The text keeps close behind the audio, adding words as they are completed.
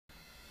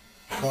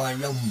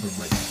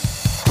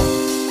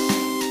triumvirate.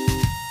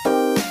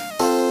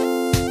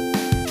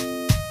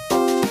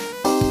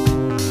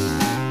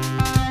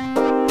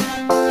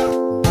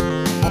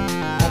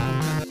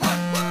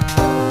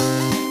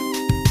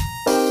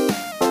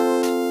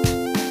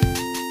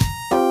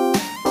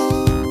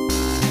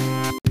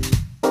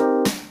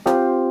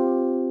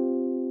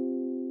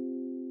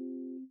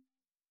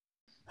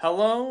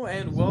 Hello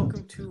and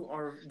welcome to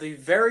the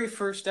very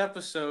first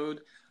episode,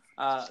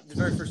 the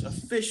very first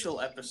official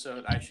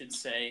episode, I should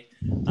say,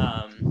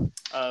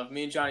 of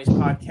me and Johnny's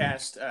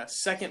podcast,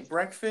 Second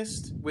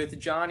Breakfast with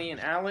Johnny and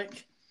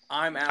Alec.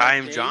 I'm Alec.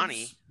 I'm Daves.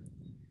 Johnny.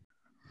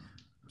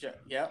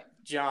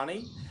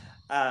 Johnny.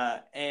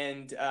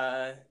 And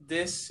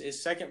this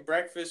is Second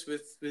Breakfast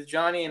with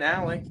Johnny and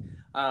Alec.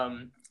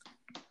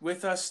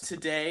 With us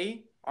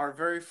today, our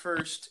very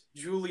first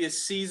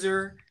Julius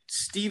Caesar,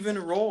 Stephen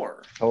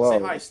Rohr. Hello.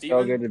 Say hi, Stephen.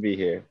 So good to be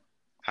here.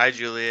 Hi,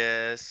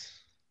 Julius.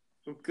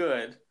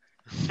 Good.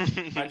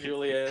 Hi,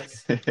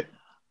 Julius.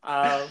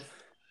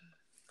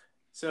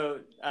 So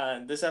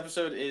this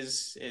episode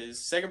is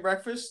Second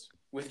Breakfast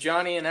with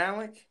Johnny and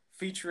Alec,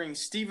 featuring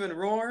Stephen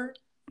Rohr,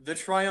 the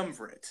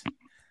Triumvirate.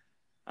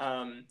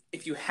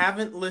 If you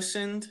haven't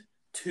listened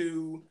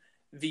to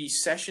the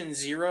Session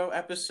Zero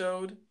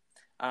episode,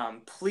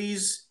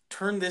 please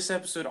turn this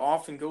episode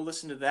off and go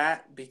listen to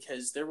that,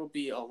 because there will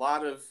be a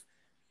lot of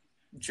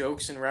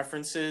jokes and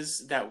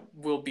references that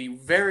will be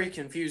very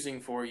confusing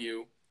for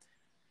you.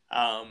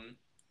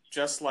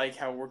 Just like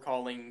how we're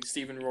calling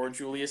Stephen Rohr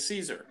Julius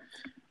Caesar.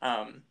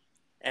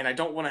 And I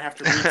don't want to have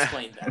to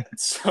re-explain that.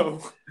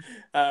 So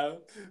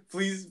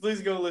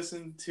please go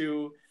listen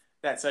to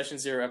that Session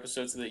Zero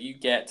episode so that you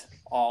get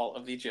all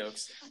of the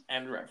jokes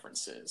and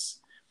references.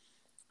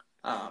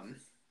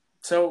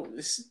 So,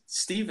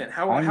 Stephen,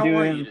 how are you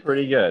doing today?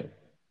 Pretty good.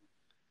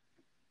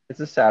 It's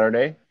a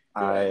Saturday.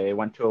 Good. I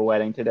went to a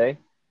wedding today.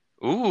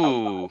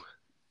 Ooh.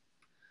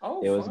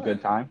 Oh, It was a fun.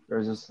 good time. There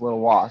was this little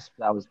wasp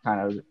that was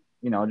kind of,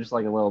 just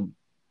like a little,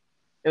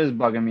 it was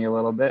bugging me a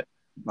little bit.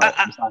 But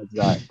besides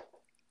that,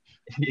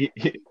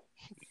 it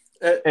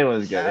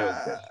was good. It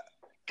was good.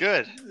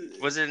 Good.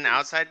 Was it an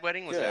outside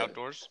wedding? Was it Good.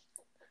 outdoors?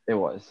 It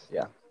was,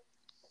 yeah.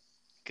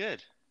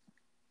 Good.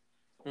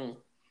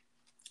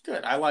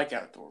 Good. I like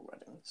outdoor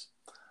weddings.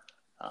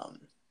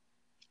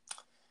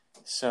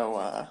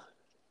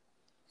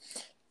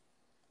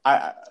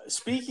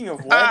 Speaking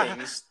of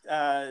weddings,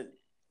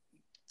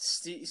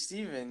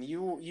 Stephen,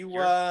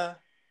 You're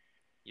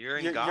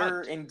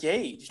you're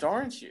engaged,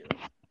 aren't you?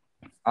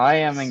 I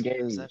am How does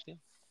engaged that feel?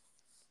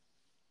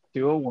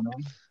 to a woman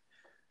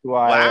who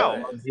Wow. I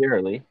love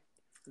dearly.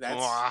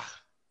 That's Mwah.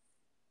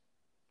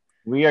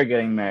 We are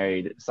getting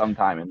married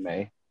sometime in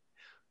May.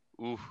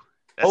 Ooh.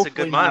 That's a Hopefully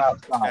good not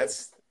month. outside.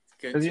 that's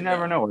good. Because you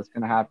never know what's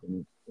going to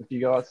happen. If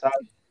you go outside,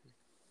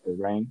 it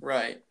rain.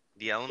 Right.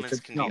 The elements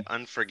could can snow. be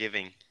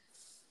unforgiving.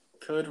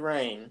 Could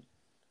rain.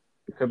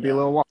 It could be Yeah. a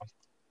little wasp.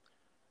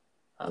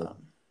 Um,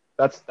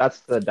 That's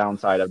the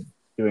downside of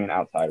doing an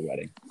outside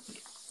wedding.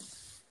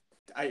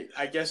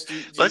 I guess.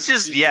 Let's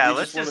just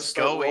wanna just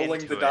start go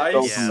rolling into the it. dice.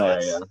 Go from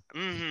there, yeah.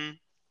 Mm-hmm.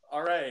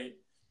 All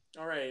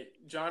right,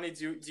 Johnny.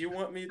 Do you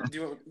want me? Do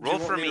you want Roll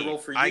me for to me. roll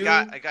for you? I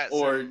got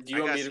or some, do you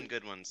I want got me some to?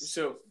 good ones.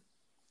 So,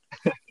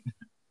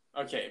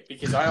 okay,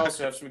 because I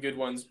also have some good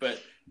ones,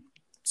 but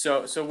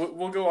so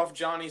we'll go off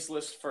Johnny's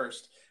list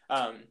first.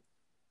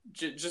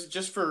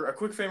 Just for a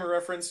quick frame of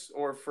reference,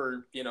 or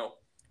for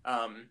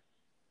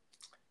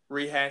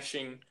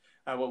rehashing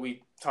what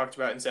we talked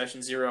about in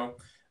Session Zero.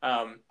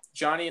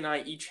 Johnny and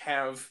I each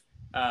have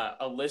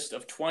a list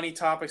of 20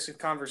 topics of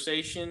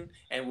conversation,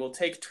 and we'll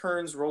take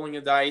turns rolling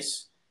a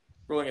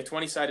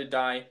 20-sided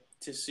die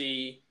to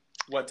see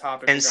what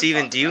topic. And we're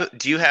Steven, gonna talk about.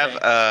 do you have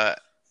Okay.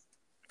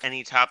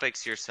 any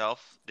topics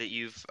yourself that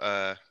you've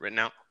written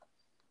out?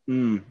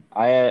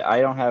 I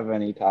don't have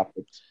any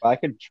topics, but I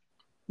could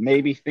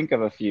maybe think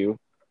of a few.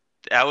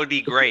 That would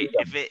be great.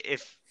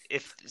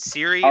 If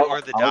Siri I'll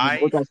or the just die.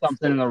 look at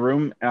something in the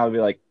room and I'll be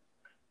like,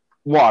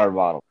 water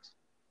bottles.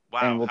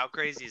 and Wow, we'll- how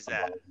crazy is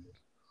that?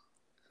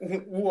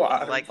 Water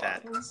I like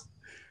that. bottles.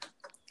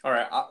 All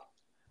right,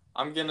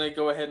 I'm gonna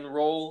go ahead and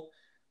roll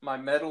my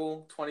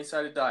metal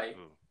 20-sided die.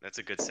 Ooh, that's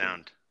a good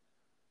sound.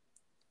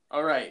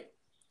 All right.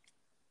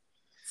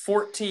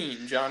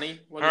 14, Johnny.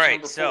 What is All right,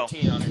 number so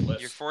 14 on your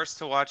list? you're forced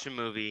to watch a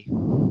movie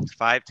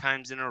 5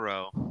 times in a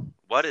row.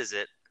 What is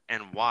it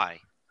and why?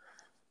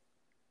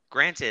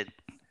 Granted,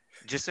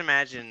 just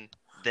imagine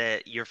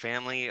that your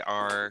family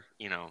are,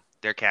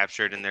 they're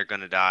captured and they're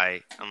going to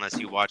die unless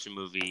you watch a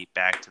movie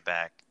back to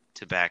back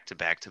to back to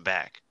back to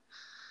back.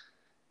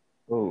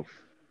 Oof.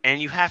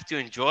 And you have to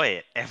enjoy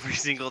it every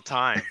single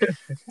time.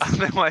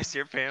 Otherwise,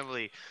 your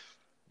family,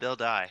 they'll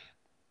die.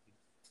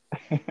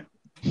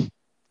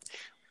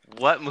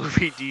 What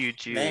movie do you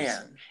choose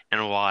Man.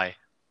 and why?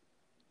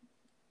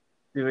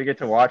 Do we get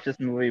to watch this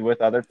movie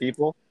with other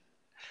people?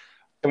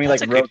 Can we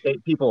That's like a good-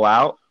 rotate people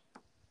out?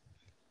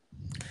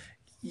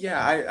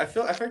 Yeah, I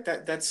feel like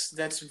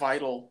that's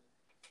vital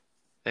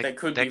that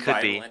could be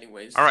vital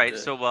anyways. All right,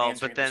 so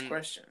but then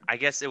question. I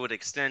guess it would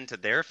extend to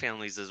their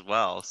families as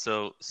well.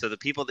 So the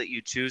people that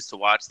you choose to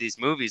watch these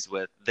movies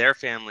with, their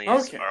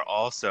families are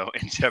also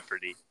in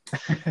jeopardy.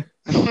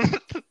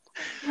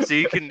 So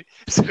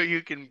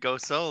you can go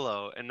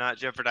solo and not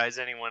jeopardize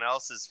anyone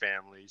else's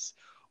families,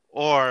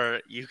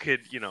 or you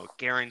could,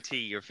 guarantee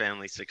your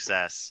family's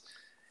success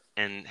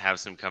and have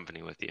some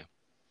company with you.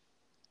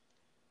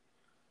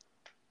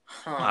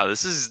 Huh. Wow,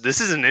 this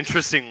is an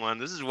interesting one.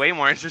 This is way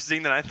more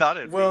interesting than I thought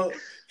it'd be. Well,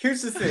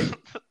 here's the thing.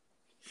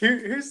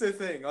 Here's the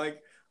thing.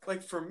 Like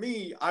for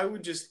me, I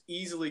would just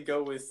easily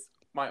go with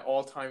my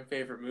all-time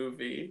favorite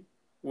movie,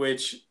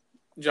 which,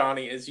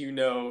 Johnny, as you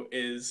know,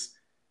 is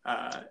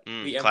The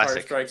Empire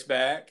classic. Strikes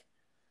Back.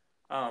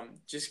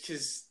 Just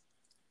because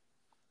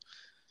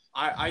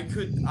I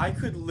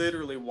could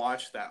literally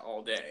watch that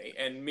all day,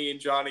 and me and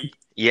Johnny,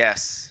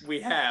 yes, we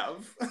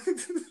have.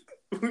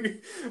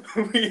 we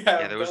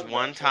have. Yeah, there was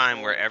one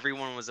time where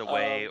everyone was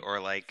away, or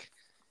like,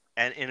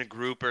 in a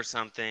group or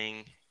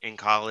something in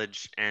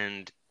college,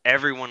 and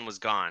everyone was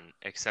gone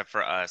except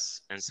for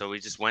us, and so we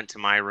just went to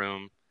my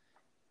room,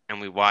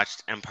 and we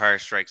watched Empire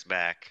Strikes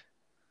Back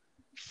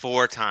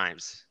 4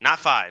 times, not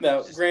 5.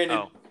 No,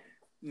 granted.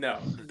 No.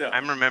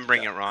 I'm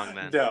remembering it wrong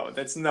then. No,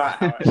 that's not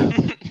how it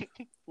happened.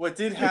 What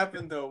did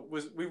happen, though,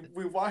 was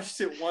we watched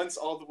it once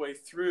all the way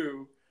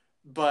through,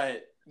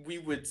 but we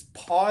would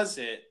pause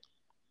it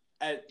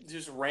at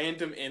just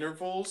random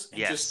intervals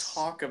and just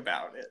talk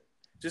about it.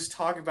 Just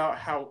talk about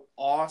how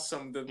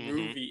awesome the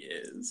movie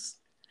is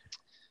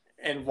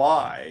and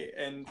why.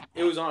 And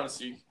it was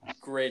honestly a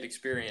great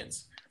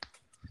experience.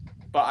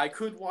 But I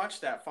could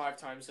watch that 5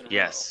 times in a row.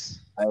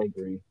 Yes, I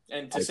agree.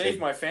 And to save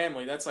my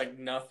family, that's like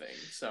nothing.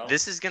 So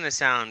this is going to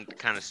sound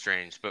kind of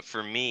strange, but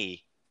for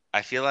me,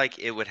 I feel like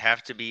it would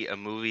have to be a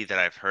movie that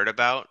I've heard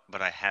about,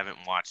 but I haven't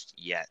watched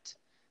yet.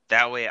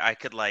 That way I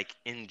could like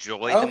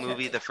enjoy the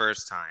movie the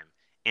first time,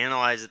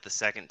 analyze it the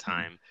second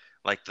time.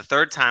 Like the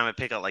third time I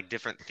pick out like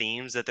different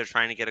themes that they're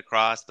trying to get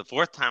across. The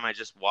fourth time I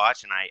just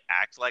watch and I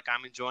act like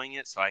I'm enjoying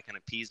it so I can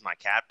appease my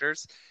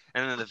captors.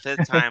 And then the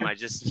fifth time I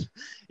just,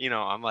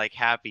 I'm like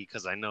happy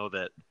because I know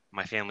that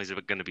my family's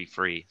going to be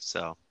free.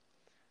 So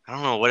I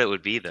don't know what it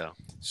would be though.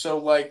 So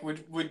like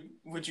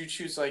would you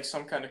choose like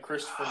some kind of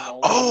Christopher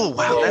Nolan? Oh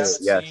wow,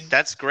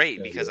 that's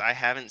great because I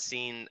haven't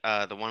seen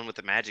the one with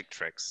the magic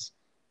tricks.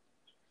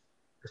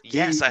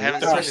 Yes, I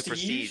haven't seen The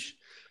Prestige.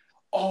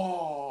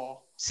 Oh.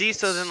 See,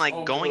 so then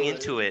like going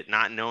into it,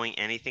 not knowing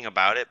anything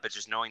about it, but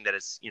just knowing that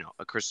it's,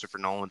 a Christopher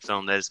Nolan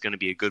film that is going to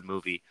be a good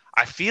movie.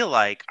 I feel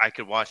like I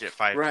could watch it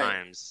 5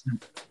 times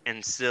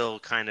and still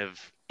kind of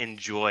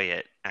enjoy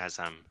it as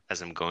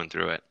I'm going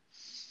through it.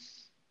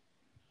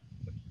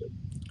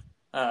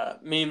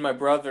 Me and my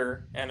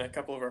brother and a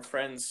couple of our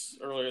friends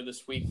earlier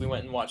this week, we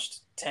went and watched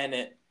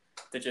Tenet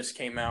that just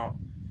came out.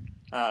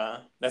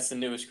 That's the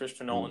newest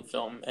Christopher Nolan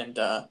film, and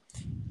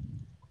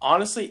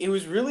honestly, it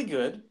was really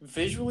good,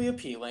 visually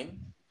appealing.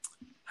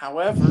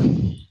 However,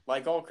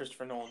 like all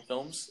Christopher Nolan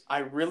films, I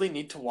really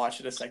need to watch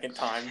it a second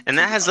time. And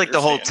that has like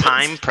the whole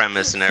time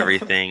premise and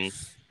everything.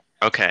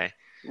 Okay.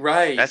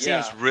 Right. That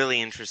seems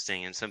really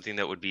interesting and something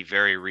that would be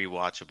very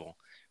rewatchable.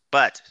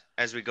 But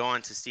as we go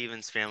on to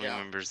Steven's family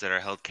members that are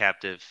held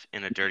captive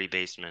in a dirty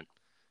basement,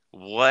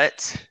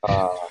 what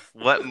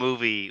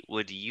movie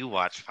would you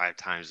watch 5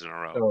 times in a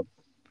row? So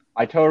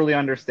I totally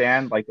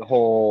understand like the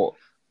whole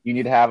you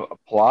need to have a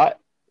plot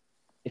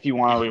if you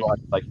want to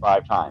rewatch it like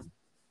 5 times.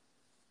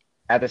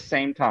 At the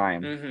same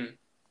time,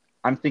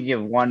 I'm thinking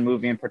of one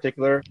movie in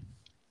particular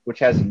which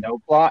has no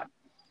plot.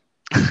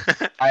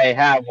 I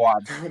have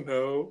watched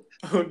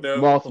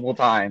multiple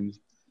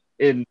times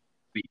in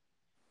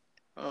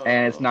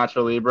and it's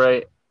Nacho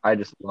Libre. I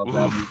just love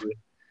that movie.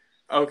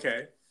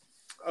 Okay.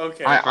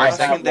 I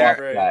have watched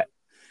that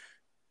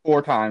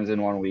 4 times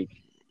in 1 week.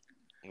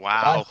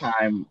 Wow. Last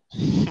time,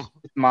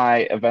 with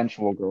my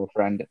eventual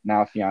girlfriend,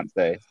 now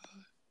fiance,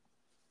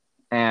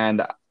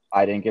 and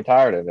I didn't get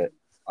tired of it.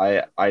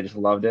 I just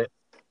loved it.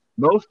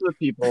 Most of the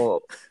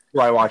people who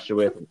I watched it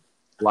with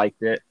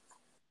liked it.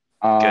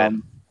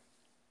 Good.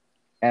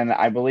 And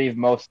I believe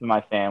most of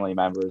my family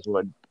members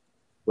would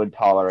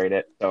tolerate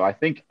it. So I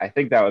think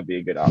that would be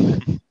a good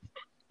option.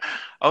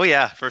 Oh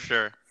yeah, for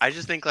sure. I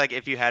just think like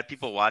if you had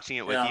people watching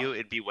it with you,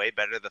 it'd be way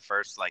better the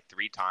first like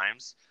 3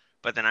 times.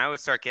 But then I would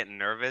start getting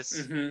nervous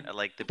at,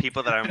 like the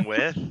people that I'm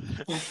with.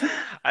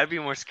 I'd be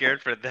more scared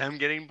for them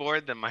getting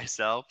bored than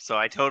myself. So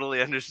I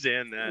totally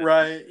understand that.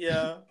 Right,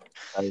 yeah.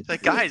 It's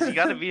like, guys, you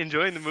got to be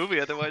enjoying the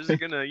movie. Otherwise, you're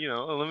going to,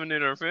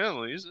 eliminate our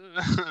families.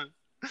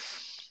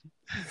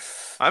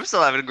 I'm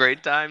still having a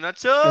great time.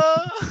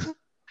 Nacho!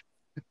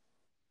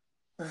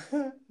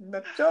 The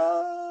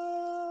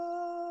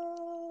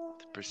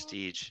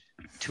Prestige.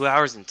 2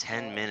 hours and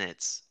 10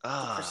 minutes.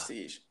 The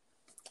Prestige.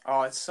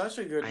 Oh, it's such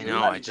a good movie.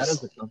 I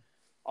know.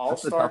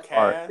 All-star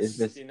cast,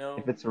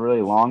 If it's a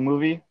really long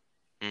movie,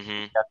 you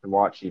have to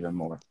watch even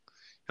more.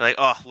 You're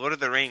like, Lord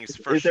of the Rings,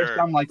 for sure. Is there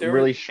some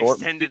really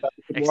short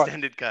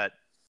extended cut?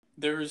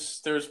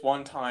 There's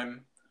one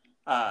time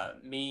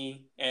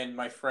me and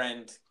my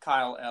friend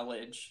Kyle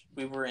Elledge,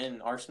 we were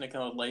in Arsenic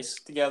and Old Lace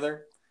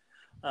together.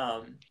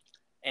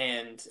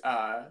 And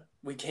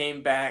we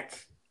came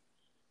back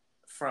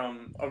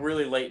from a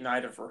really late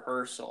night of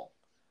rehearsal.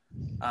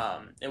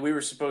 And we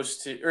were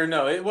supposed to, or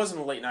no, it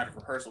wasn't a late night of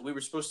rehearsal. We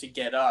were supposed to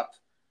get up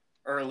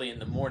early in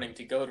the morning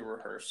to go to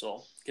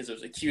rehearsal because it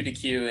was a Q to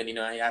Q, and you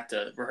have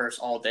to rehearse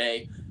all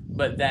day.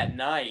 But that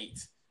night,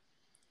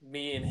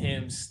 me and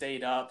him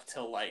stayed up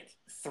till like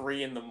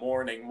 3 in the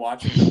morning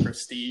watching The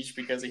Prestige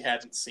because he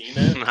hadn't seen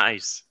it.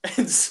 Nice.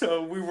 And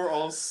so we were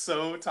all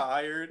so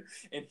tired,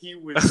 and he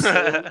was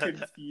so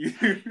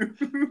confused.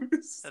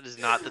 That is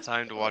not the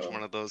time to watch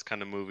one of those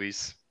kind of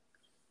movies.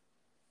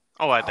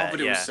 Oh, I bet,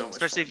 but it yeah. was so much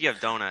Especially fun. if you have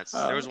donuts.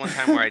 There was one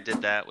time where I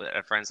did that at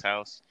a friend's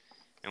house,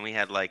 and we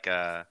had like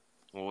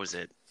what was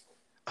it?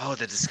 Oh,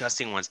 the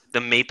disgusting ones.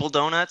 The maple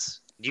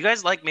donuts. Do you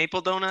guys like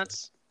maple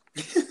donuts?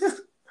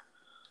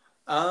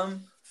 I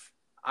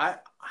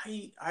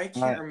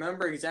can't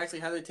remember exactly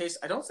how they taste.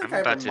 I don't think I'm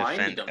I about ever to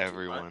minded offend them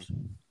everyone. too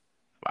much.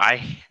 I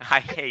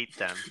hate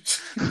them.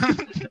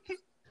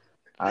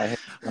 I hate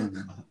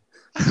them.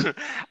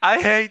 I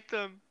hate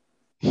them.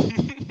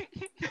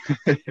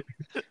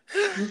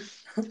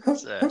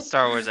 It's a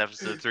Star Wars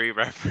Episode 3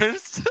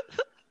 reference.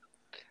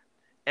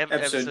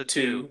 Episode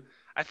 2.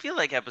 I feel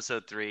like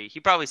Episode 3. He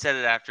probably said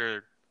it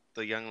after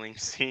the youngling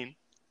scene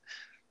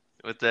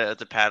with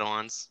the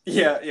Padawans.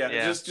 Yeah.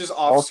 Just off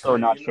Also,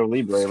 screen. Nacho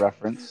Libre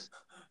reference.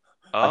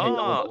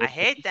 Oh, I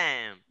hate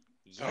them.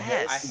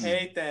 Yes. I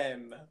hate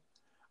them.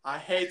 I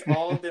hate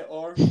all the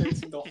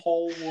orphans in the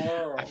whole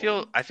world.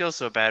 I feel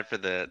so bad for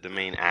the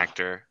main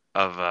actor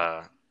of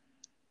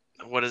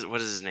what is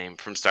his name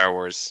from Star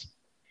Wars?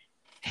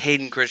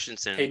 Hayden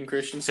Christensen.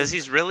 Because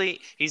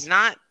he's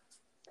not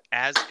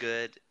as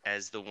good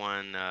as the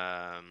one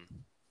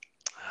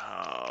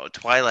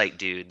Twilight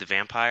dude, the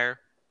vampire.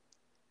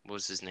 What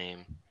was his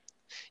name?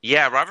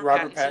 Yeah, Robert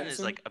Pattinson is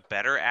like a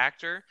better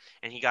actor,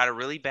 and he got a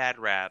really bad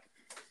rap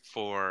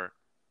for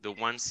the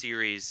one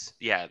series,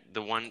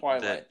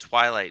 the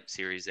Twilight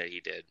series that he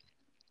did.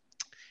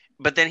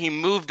 But then he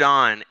moved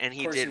on, and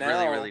he did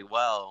really, really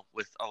well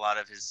with a lot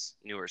of his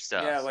newer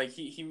stuff. Yeah, like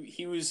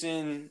he was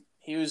in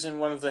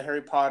one of the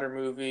Harry Potter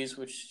movies,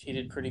 which he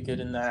did pretty good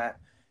in that.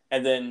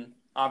 And then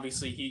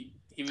obviously he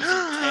was in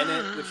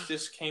Tenet, which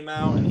just came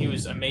out, and he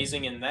was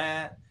amazing in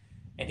that.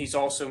 And he's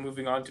also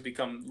moving on to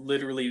become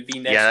literally the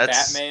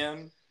next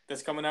Batman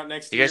that's coming out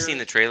next year. You guys seen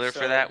the trailer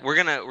for that? We're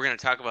gonna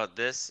talk about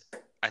this.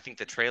 I think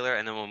the trailer,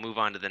 and then we'll move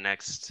on to the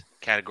next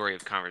category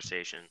of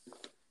conversation.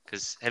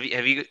 Because have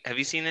you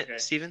seen it,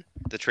 Steven?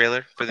 The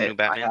trailer for the new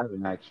Batman? I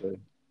haven't actually.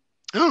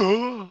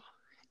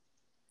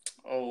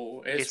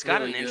 Oh, it's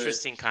got an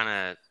interesting kind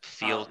of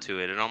feel to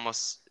it. It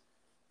almost.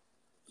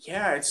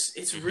 Yeah,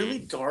 it's really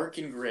dark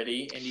and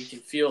gritty, and you can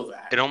feel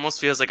that. It almost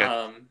feels like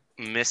a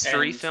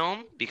mystery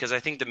film because I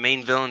think the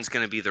main villain's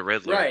going to be the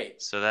Riddler.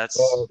 Right. So that's.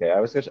 Oh, okay. I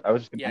was just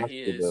going to ask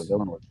you the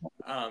villain was.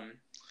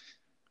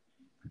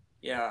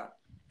 Yeah,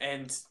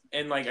 and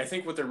like I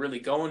think what they're really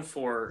going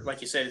for,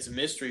 like you said, it's a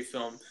mystery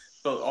film,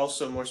 but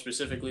also more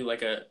specifically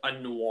like a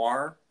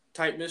noir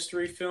type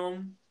mystery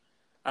film.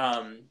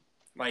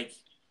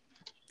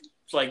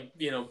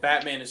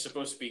 Batman is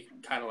supposed to be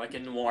kind of like a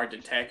noir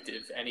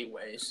detective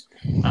anyways,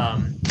 in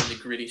the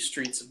gritty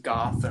streets of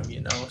Gotham,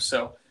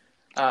 so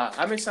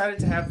I'm excited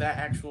to have that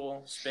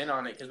actual spin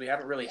on it because we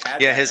haven't really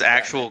had his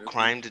actual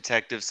crime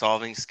detective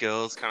solving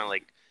skills, kind of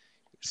like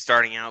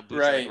starting out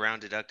boots on the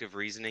ground deductive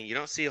reasoning. You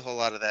don't see a whole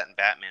lot of that in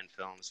Batman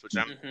films, which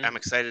I'm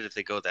excited if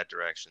they go that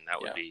direction.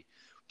 That would be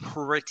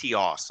pretty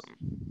awesome.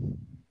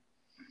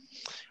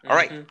 All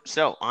right,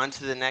 so on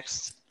to the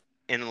next.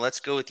 And let's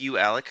go with you,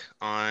 Alec,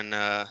 on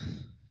that.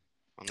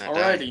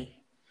 Alrighty.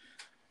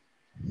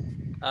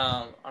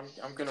 I'm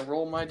gonna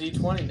roll my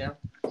D20 now.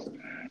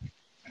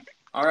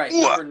 All right,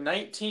 number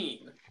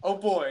 19. Oh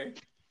boy,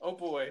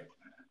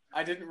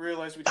 I didn't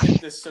realize we'd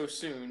hit this so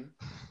soon.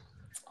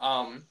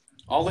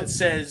 All it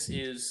says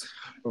is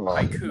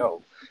haiku.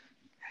 No.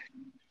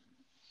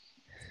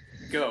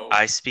 Go.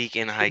 I speak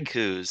in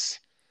haikus.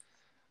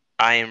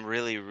 I am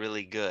really,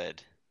 really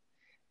good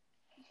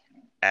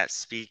at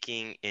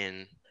speaking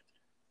in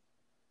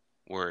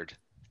words.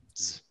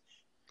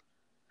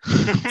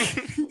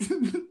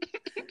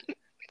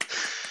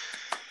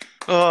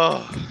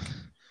 All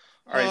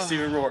right,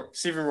 Stephen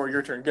Rohr,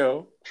 your turn.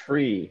 Go.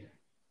 Tree.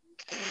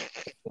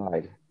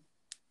 Slide.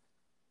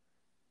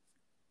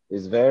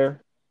 Is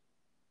there?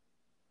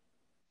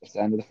 It's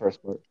the end of the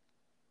first part.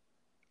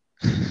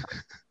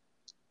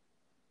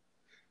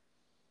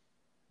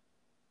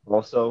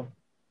 Also,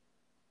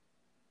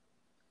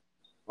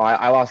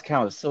 I lost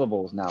count of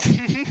syllables now.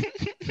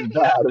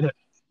 Bad.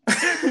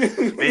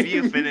 Maybe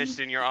you finished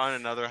and you're on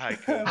another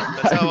haiku.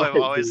 That's how I've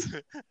always.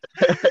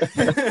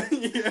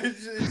 It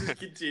just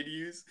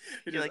continues.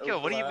 You're like, yo,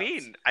 what do you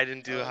mean? I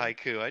didn't do a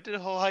haiku. I did a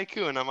whole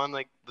haiku, and I'm on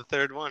like the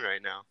third one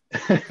right now.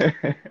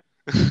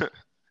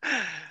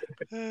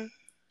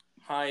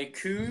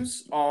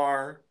 Haikus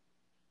are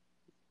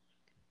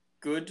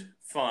good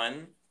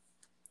fun.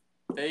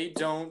 They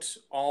don't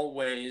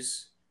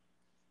always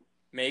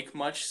make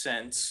much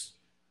sense.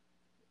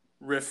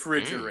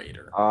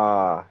 Refrigerator.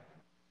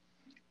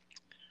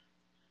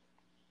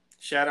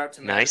 Shout out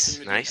to Madison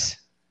Medina. Nice.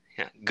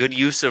 Yeah, good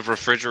use of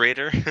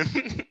refrigerator.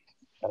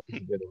 That's a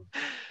good one.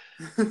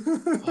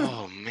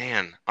 Oh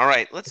man! All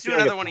right, let's do feel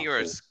like another it's one of not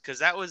yours because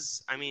that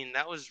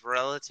was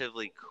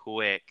relatively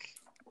quick.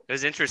 It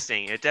was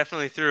interesting. It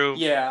definitely threw.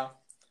 Yeah,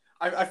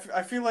 I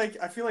feel like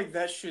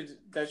that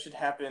should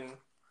happen.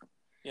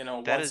 That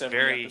Once is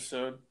every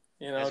episode.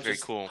 That's very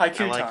just cool.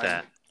 haiku I like time.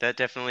 that. That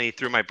definitely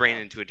threw my brain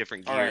into a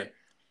different All gear. right.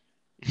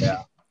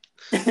 Yeah.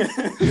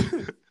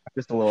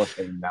 Just a little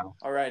ashamed now.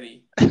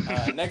 Alrighty.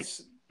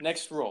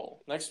 Next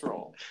roll. Nat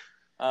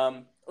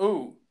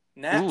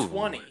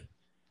 20.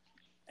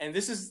 And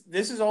this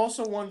is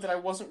also one that I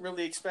wasn't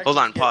really expecting Hold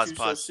on, to get pause, to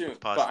pause, so soon.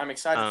 pause. But I'm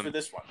excited for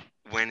this one.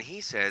 When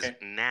he says Okay.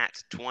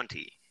 Nat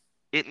 20,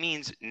 it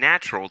means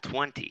natural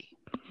 20.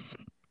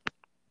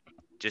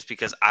 Just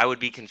because I would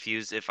be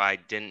confused if I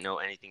didn't know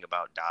anything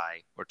about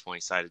die or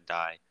 20-sided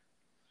die.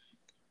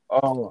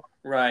 Oh,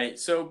 Right.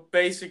 So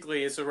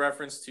basically, it's a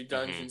reference to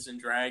Dungeons and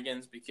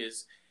Dragons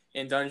because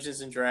in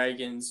Dungeons and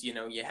Dragons,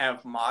 you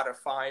have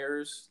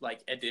modifiers,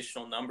 like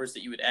additional numbers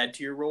that you would add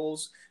to your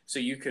rolls. So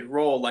you could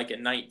roll like a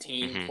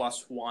 19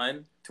 plus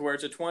 1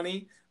 towards a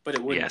 20, but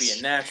it wouldn't be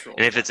a natural.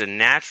 And if it's a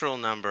natural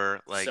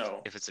number, like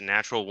So, if it's a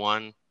natural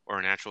 1 or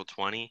a natural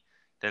 20,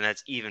 then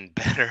that's even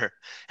better.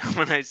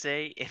 When I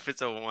say if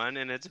it's a 1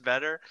 and it's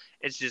better,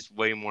 it's just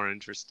way more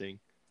interesting.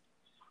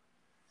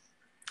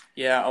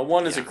 Yeah, a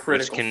 1 is a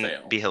critical which can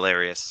fail. Be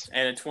hilarious.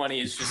 And a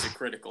 20 is just a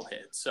critical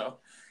hit. So,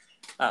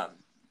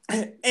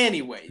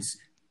 anyways,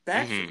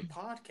 back to the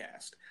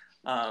podcast.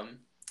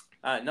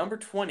 Number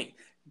 20,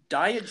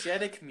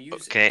 diegetic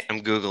music. Okay,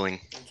 I'm Googling.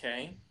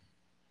 Okay.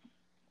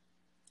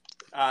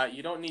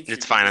 You don't need to.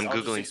 It's fine, I'm I'll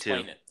Googling just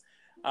explain too.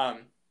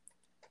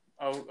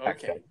 It.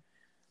 Okay.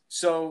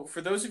 So, for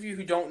those of you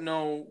who don't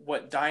know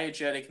what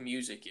diegetic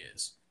music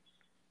is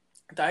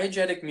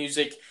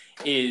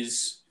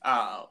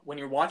when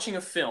you're watching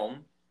a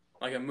film,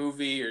 like a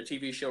movie or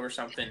TV show or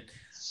something,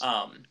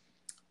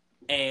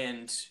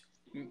 and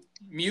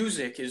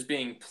music is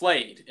being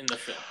played in the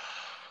film,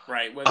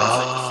 right? Whether it's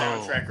like the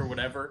soundtrack or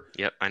whatever.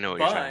 Yep, I know what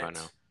you're talking about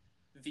now.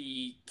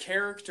 The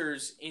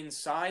characters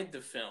inside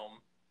the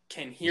film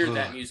can hear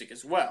that music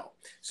as well.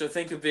 So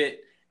think of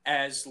it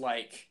as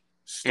like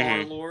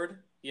Star-Lord.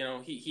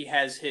 He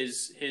has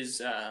his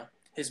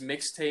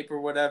mixtape or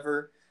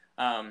whatever,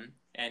 and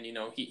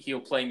he'll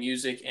play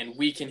music, and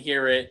we can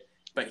hear it,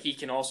 but he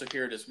can also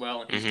hear it as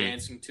well, and he's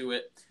dancing to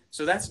it.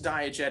 So that's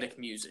diegetic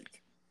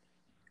music,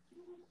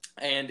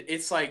 and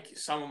it's like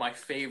some of my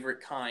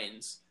favorite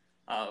kinds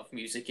of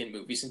music in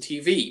movies and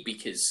TV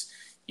because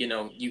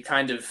you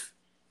kind of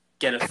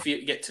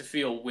get to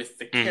feel with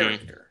the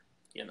character.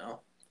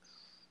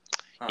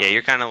 Yeah,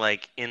 you're kind of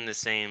like in the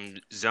same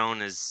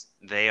zone as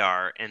they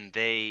are, and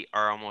they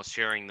are almost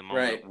sharing the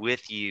moment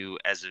with you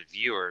as a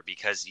viewer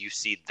because you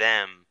see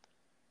them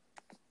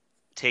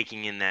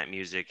taking in that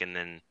music and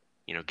then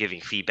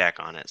giving feedback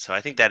on it. So I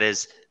think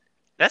that's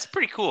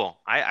pretty cool.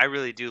 I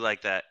really do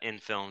like that in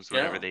films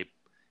whenever they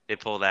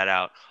pull that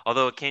out.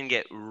 Although it can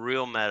get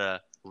real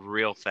meta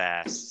real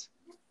fast.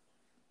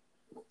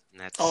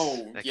 And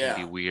that can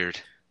be weird.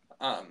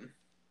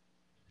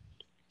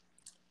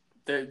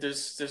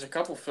 There's a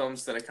couple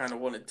films that I kind of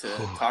wanted to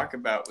talk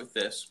about with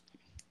this.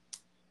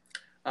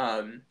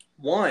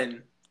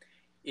 One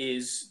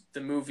is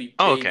the movie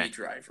Baby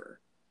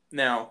Driver.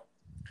 Now,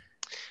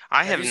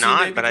 I have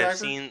not, but I've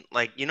seen,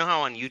 like,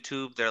 how on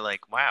YouTube they're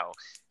like, wow,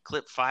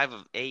 clip 5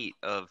 of 8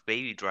 of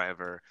Baby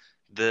Driver,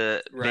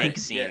 the bank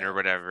scene or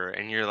whatever,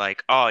 and you're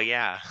like, oh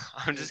yeah,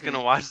 I'm just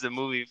gonna watch the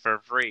movie for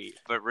free.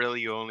 But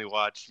really, you only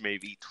watch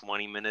maybe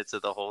 20 minutes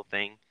of the whole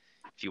thing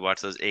if you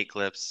watch those 8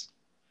 clips.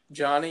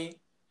 Johnny,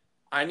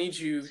 I need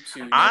you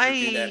to never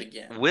do that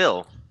again. I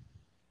will.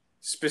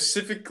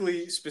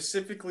 Specifically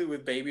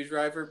with Baby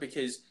Driver,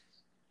 because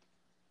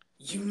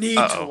you need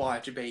to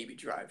watch Baby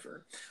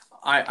Driver.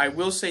 I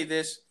will say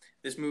this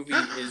movie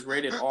is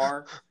rated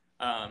R.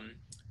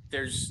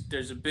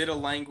 There's a bit of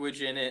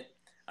language in it,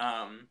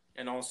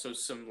 and also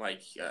some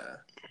like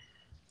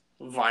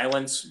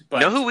violence.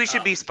 But know who we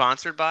should be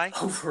sponsored by?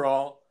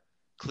 Overall,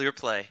 Clear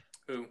Play.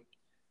 Who?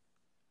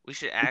 We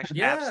should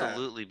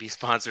absolutely be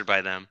sponsored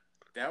by them.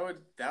 That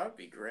would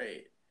be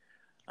great.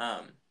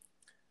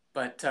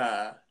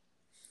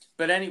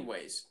 But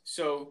anyways,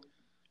 so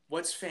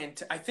what's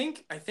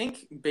fantastic? I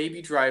think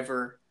Baby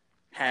Driver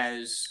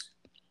has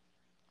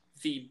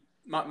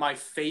my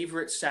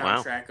favorite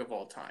soundtrack of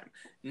all time.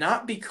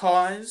 Not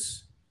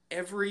because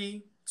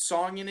every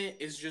song in it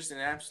is just an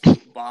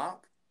absolute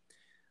bop,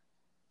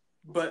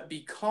 but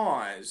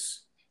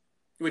because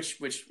which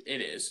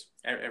it is.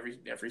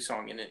 Every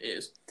song in it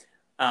is.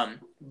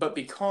 But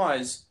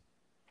because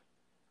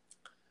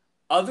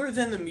other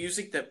than the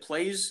music that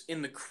plays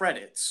in the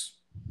credits,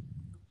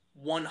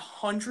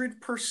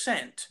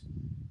 100%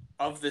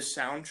 of the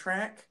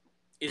soundtrack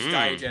is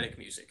diegetic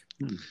music.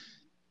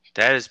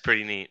 That is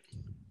pretty neat.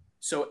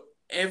 So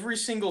every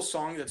single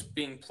song that's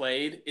being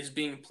played is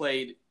being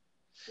played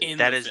in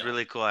That the is film.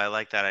 really cool. I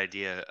like that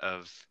idea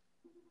of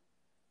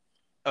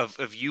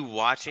you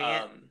watching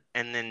it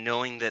and then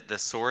knowing that the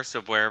source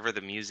of wherever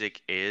the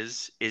music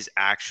is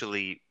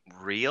actually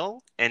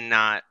real and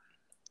not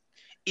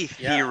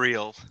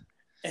ethereal.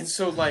 And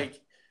so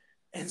like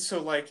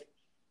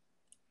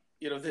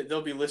you know,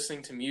 they'll be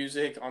listening to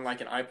music on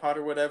like an iPod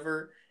or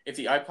whatever. If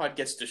the iPod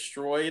gets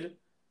destroyed,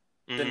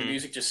 then the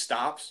music just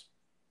stops,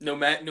 no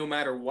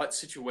matter what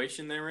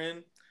situation they're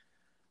in.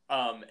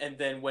 And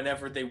then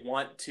whenever they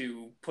want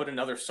to put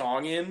another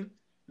song in,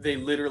 they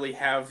literally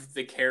have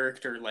the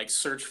character like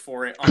search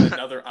for it on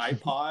another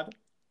iPod.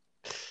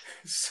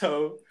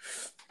 So,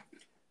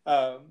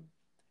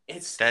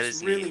 it's That it's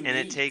is really neat. And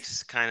it neat.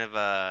 takes kind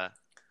of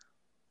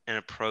an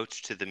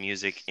approach to the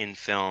music in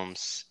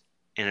films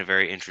in a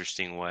very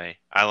interesting way.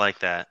 I like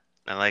that.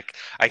 I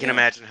can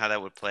imagine how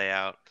that would play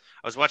out.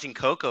 I was watching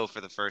Coco for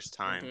the first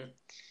time,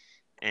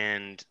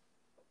 and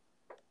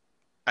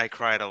I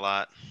cried a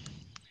lot.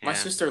 My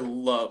sister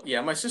loves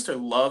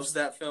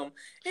that film.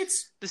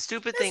 The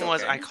stupid thing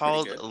was I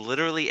called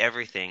literally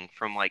everything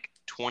from like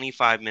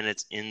 25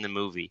 minutes in the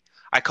movie.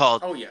 I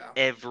called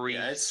every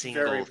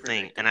single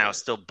thing, and I was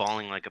still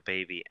bawling like a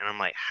baby. And I'm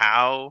like,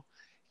 how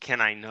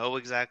can I know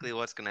exactly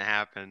what's going to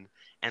happen?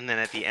 And then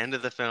at the end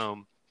of the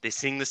film, they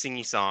sing the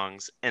singy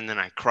songs, and then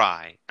I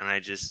cry, and I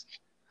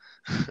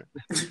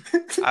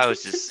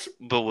was just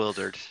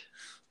bewildered.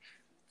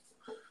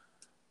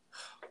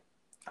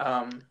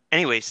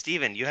 Anyway,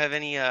 Steven, you have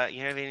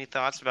any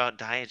thoughts about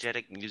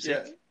diegetic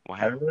music? Yeah. Wow.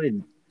 I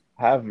really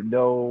have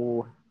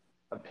no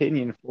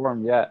opinion for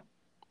him yet.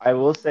 I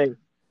will say,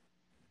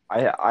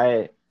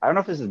 I don't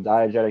know if this is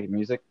diegetic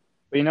music,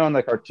 but you know, in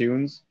the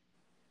cartoons,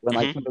 when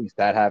like something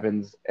sad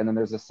happens, and then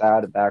there's a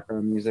sad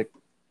background music,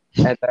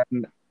 and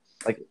then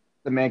like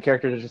the main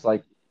character is just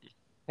like,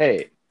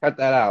 "Hey, cut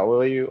that out,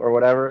 will you?" or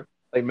whatever,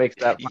 like makes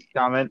that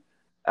comment.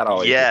 That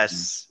always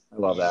Yes. I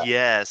love that.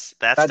 Yes,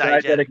 that's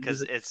diegetic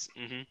because it's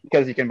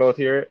because you can both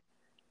hear it.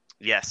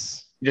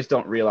 Yes. You just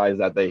don't realize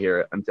that they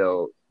hear it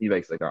until he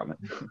makes the comment.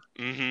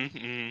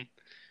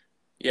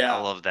 Yeah,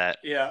 I love that.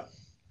 Yeah.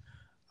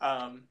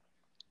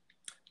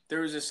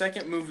 There was a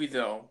second movie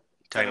though.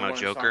 Talking about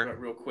Joker? Talk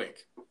about real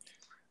quick.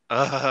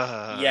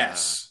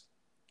 Yes.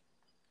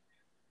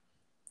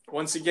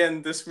 Once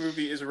again, this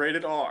movie is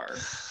rated R.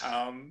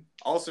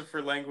 Also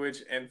for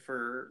language and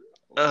for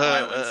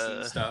violence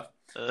and stuff.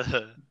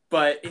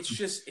 But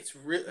it's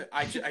really.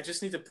 I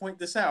just need to point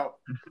this out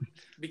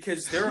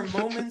because there are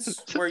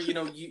moments where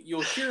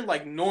you'll hear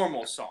like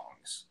normal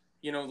songs,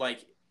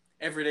 like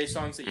everyday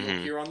songs that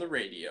you'll hear on the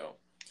radio,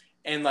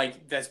 and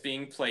like that's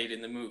being played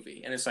in the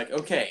movie, and it's like,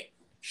 okay,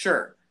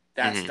 sure,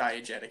 that's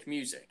diegetic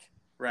music,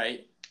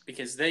 right?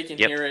 Because they can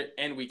hear it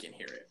and we can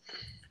hear it.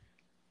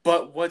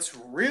 But what's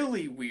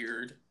really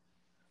weird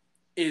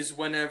is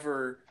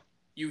whenever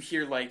you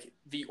hear like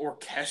the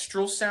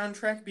orchestral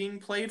soundtrack being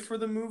played for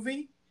the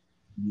movie,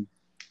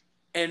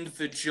 and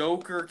the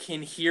Joker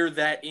can hear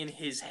that in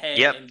his head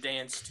and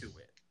dance to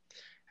it.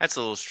 That's a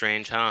little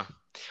strange, huh?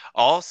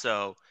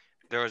 Also,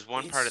 there was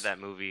one part of that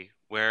movie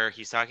where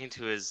he's talking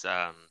to his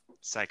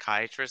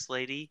psychiatrist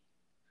lady,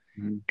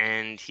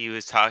 and he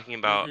was talking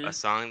about a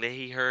song that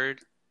he heard,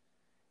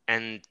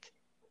 and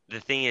the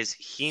thing is,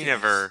 you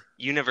never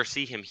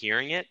see him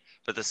hearing it,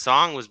 but the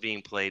song was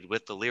being played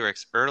with the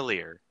lyrics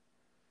earlier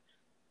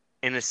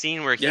in a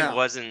scene where he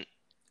wasn't,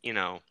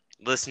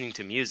 listening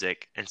to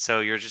music, and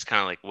so you're just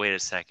kind of like, wait a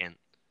second,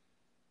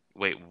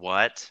 wait,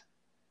 what?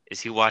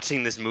 Is he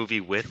watching this movie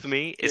with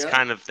me? It's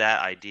kind of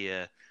that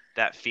idea,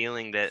 that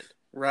feeling that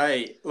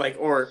like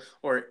or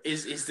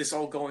is this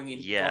all going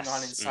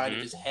on inside of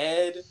his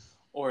head,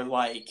 or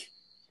like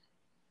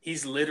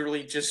he's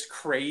literally just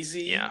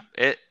crazy?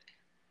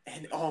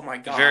 And oh my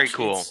gosh, very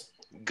cool.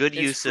 Good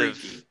use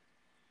freaky.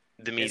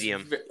 Of the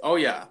medium.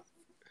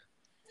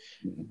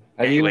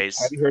 Have you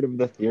heard of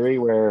the theory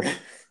where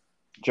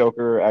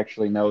Joker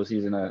actually knows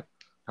he's in a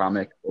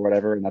comic or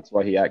whatever, and that's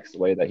why he acts the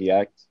way that he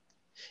acts?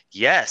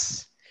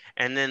 Yes.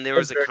 And then there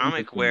was a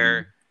comic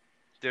where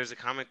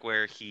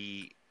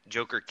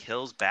Joker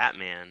kills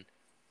Batman,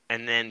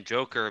 and then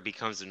Joker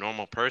becomes a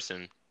normal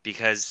person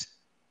because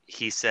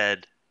he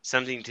said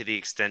something to the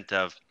extent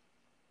of,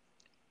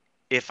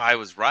 if I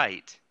was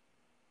right,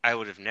 I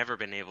would have never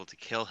been able to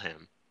kill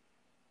him.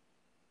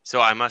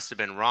 So I must have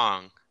been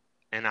wrong,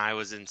 and I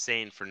was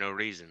insane for no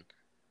reason.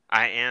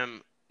 I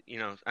am,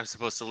 I'm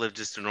supposed to live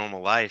just a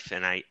normal life,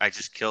 and I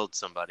just killed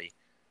somebody.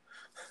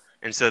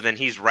 And so then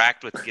he's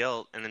racked with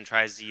guilt and then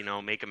tries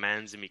to, make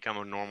amends and become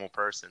a normal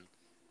person.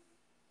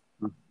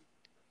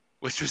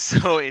 Which was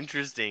so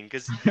interesting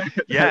because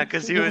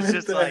he was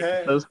just like,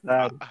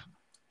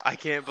 I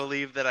can't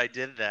believe that I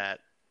did that.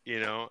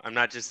 I'm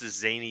not just this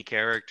zany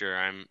character.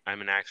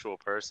 I'm an actual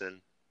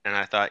person. And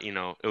I thought,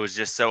 it was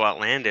just so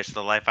outlandish,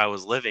 the life I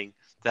was living,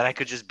 that I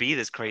could just be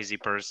this crazy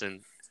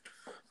person.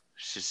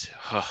 It's just,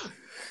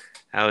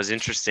 that was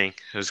interesting.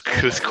 It was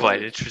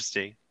quite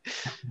interesting.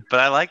 But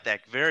I like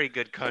that. Very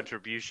good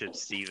contribution,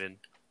 Steven.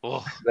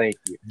 Oh. Thank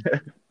you.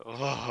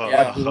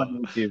 Watch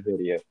one YouTube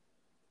video.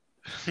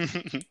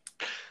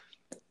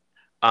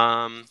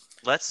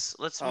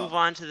 Let's move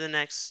on to the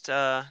next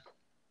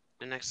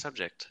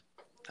subject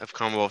of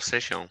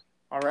conversation.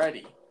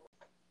 Alrighty.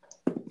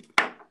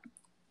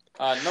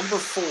 Number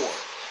 4.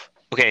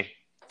 Okay,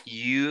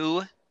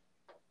 you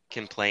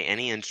can play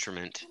any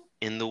instrument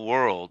in the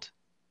world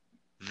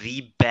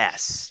the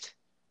best.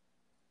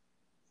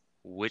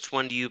 Which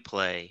one do you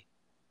play,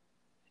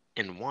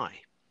 and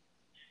why?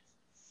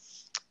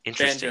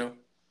 Interesting. Banjo.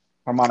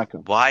 Harmonica.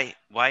 Why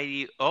do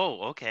you?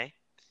 Oh, okay.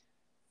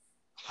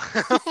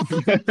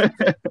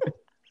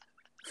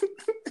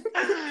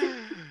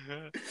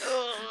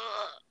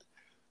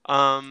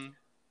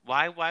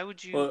 Why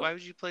would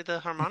you play the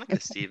harmonica,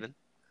 Steven?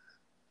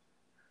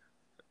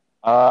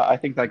 I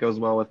think that goes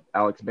well with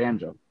Alex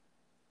banjo.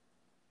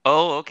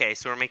 Oh, okay.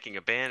 So we're making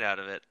a band out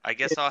of it. I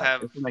guess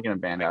We're making a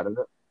band out of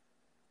it.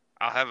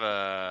 I'll have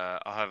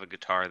a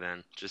guitar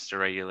then, just a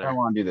regular. I don't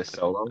want to do this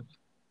solo.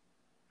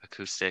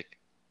 Acoustic.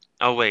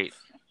 Oh wait.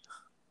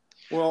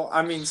 Well,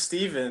 I mean,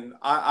 Steven,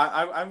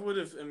 I would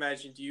have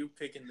imagined you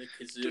picking the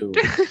kazoo.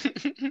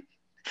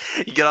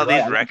 You get all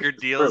these record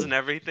deals and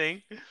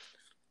everything.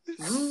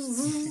 What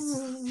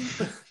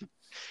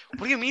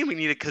do you mean we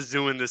need a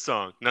kazoo in this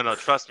song? No,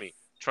 trust me.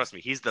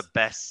 He's the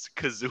best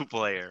kazoo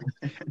player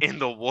in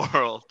the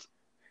world.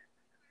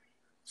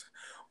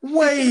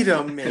 Wait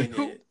a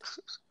minute.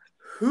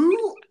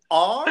 Who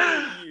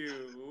are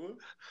you?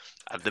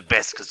 I'm the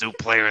best kazoo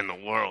player in the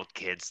world,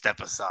 kid. Step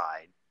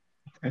aside.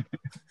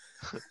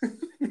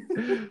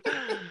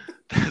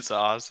 That's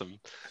awesome.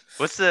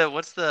 What's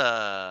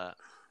the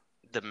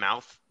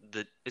mouth?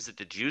 Is it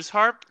the Jew's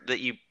harp that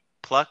you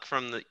pluck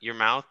from your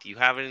mouth? You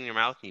have it in your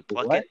mouth and you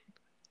pluck it.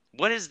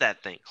 What is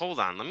that thing?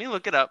 Hold on, let me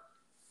look it up.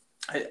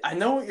 I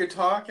know what you're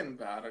talking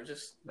about.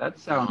 That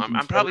sounds.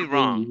 I'm probably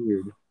wrong.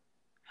 Weird.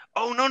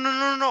 Oh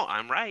no!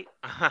 I'm right.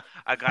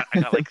 I got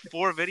like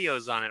 4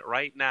 videos on it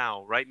right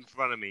now, right in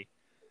front of me.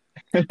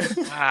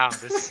 Wow,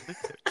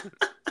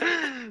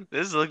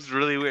 this looks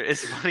really weird.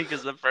 It's funny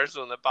because the first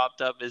one that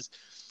popped up is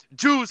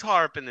Jew's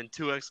harp and then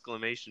 2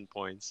 exclamation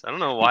points. I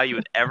don't know why you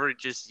would ever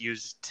just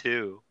use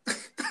 2.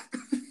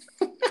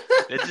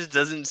 It just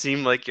doesn't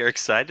seem like you're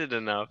excited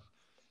enough.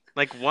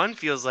 Like 1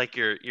 feels like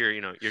you're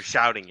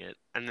shouting it,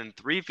 and then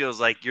 3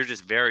 feels like you're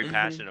just very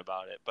passionate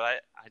about it.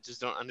 But I just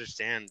don't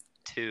understand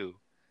 2.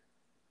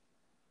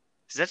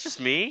 Is that just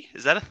me?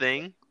 Is that a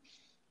thing?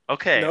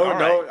 Okay. No,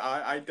 right.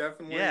 I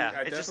definitely. Yeah,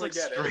 I it just definitely looks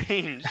get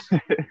strange.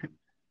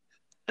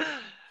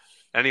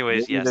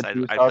 Anyways, Maybe yes,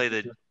 I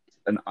play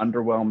an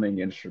underwhelming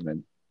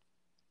instrument.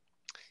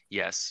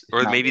 Yes,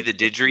 or maybe the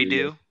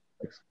didgeridoo.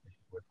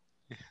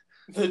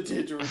 The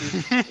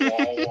didgeridoo.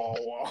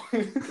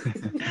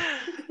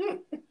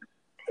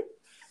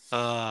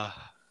 Wow.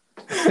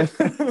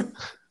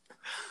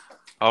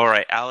 All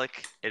right,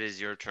 Alec, it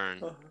is your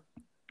turn.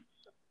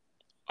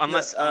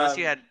 Unless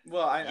you had.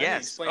 Well, I need to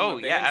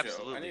explain the banjo.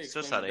 Absolutely. I need to So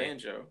explain the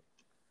banjo.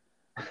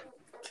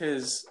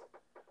 Because,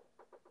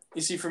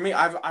 you see, for me,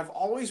 I've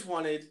always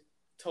wanted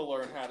to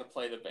learn how to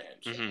play the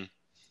banjo,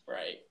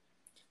 right?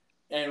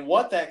 And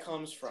what that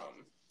comes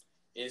from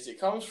is it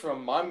comes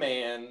from my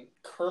man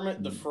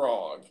Kermit the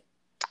Frog.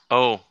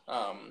 Oh.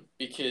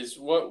 Because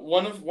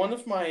one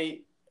of my,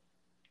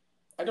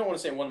 I don't want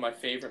to say one of my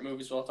favorite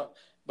movies of all time,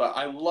 but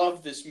I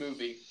love this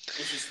movie.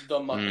 It's just the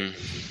Muppet movie,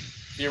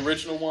 the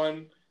original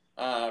one.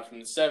 From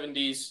the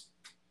 70s,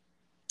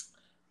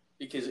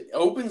 because it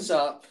opens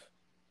up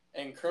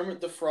and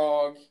Kermit the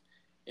Frog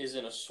is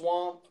in a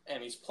swamp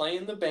and he's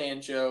playing the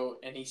banjo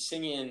and he's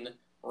singing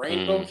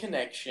Rainbow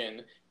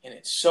Connection, and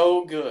it's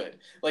so good.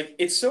 Like,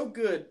 it's so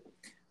good.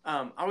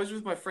 I was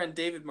with my friend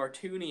David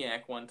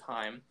Martuniak one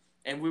time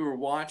and we were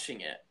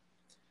watching it,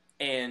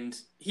 and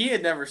he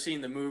had never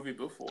seen the movie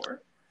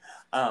before.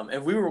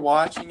 And we were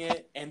watching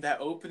it, and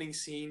that opening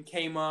scene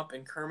came up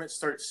and Kermit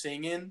starts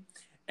singing,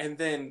 and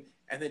then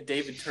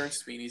David turns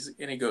to me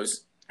and he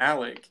goes,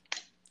 "Alec,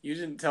 you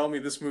didn't tell me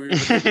this movie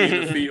was going to be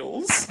in the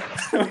feels."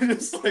 I'm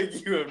just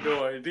like, you have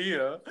no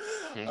idea.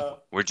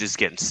 We're just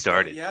getting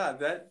started.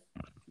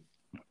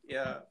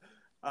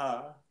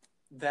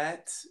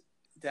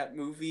 That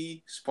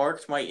movie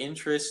sparked my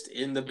interest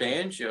in the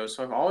banjo.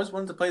 So I've always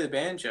wanted to play the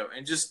banjo,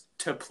 and just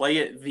to play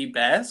it the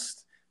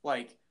best.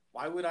 Like,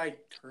 why would I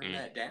turn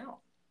that down?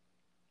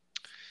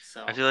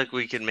 So I feel like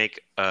we could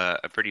make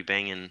a pretty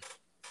banging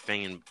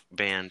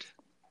band.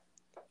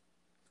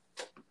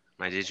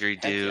 My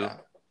didgeridoo, yeah.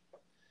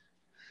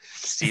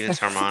 Steven's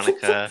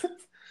harmonica,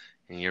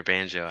 and your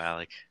banjo,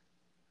 Alec.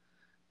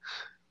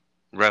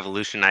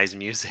 Revolutionize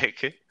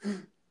music.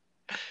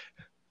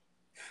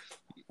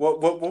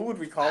 What would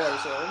we call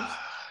ourselves?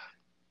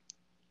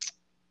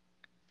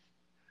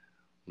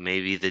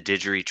 Maybe the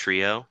Didgeridoo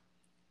Trio.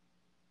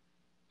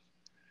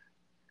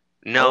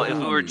 No, if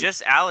it were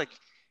just Alec,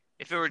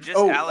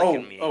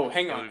 and me,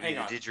 hang on. the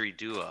Didgeridoo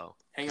Duo.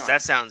 Hang on.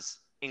 That sounds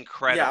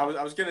incredible. Yeah,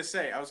 I was gonna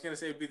say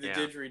it'd be the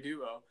Didgeridoo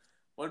Duo.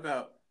 What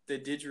about the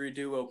Didgeridoo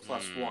Duo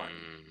plus 1?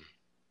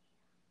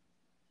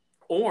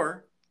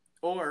 Or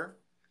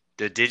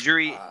the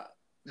Didgeridoo.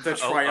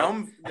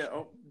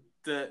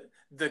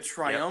 The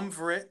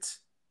triumvirate.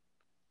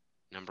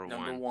 Number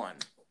 1.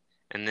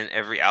 and then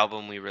every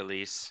album we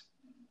release,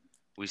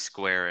 we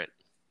square it.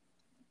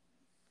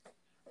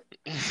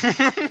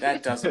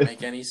 That doesn't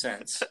make any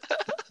sense.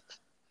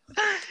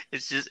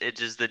 It's just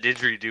the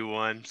didgeridoo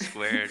 1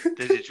 squared,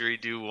 the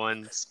didgeridoo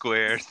 1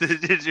 squared, the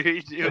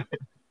didgeridoo.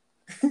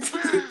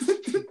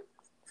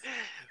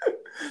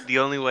 The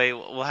only way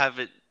we'll have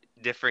it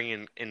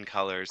differing in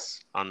colors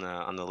on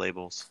the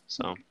labels,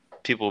 so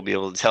people will be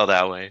able to tell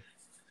that way.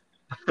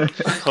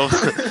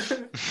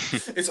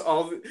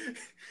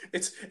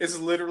 It's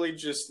literally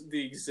just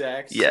the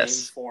exact same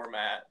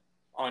format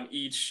on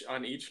each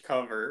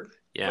cover.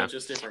 Yeah,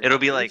 just different it'll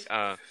colors. Be like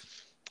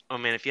oh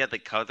man, if you had the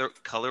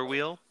color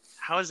wheel,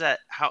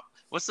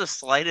 what's the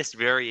slightest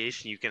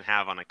variation you can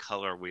have on a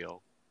color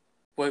wheel?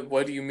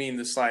 What do you mean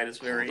the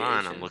slightest variation? Hold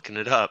on, I'm looking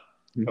it up.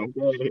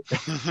 Okay.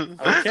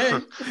 Okay.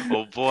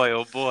 Oh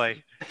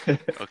boy.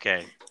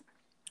 Okay.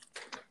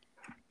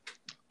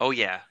 Oh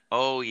yeah.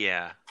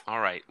 All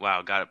right.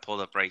 Wow, got it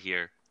pulled up right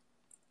here.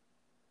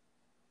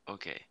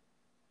 Okay.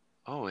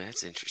 Oh,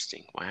 that's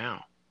interesting.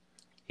 Wow.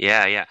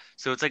 Yeah.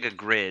 So it's like a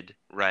grid,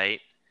 right?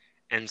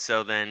 And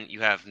so then you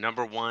have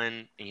number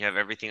 1, and you have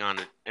everything on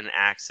an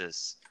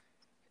axis.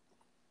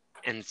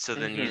 And so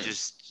then you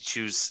just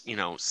choose,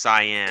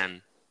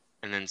 cyan,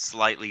 and then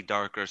slightly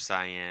darker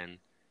cyan,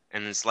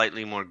 and then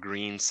slightly more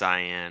green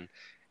cyan.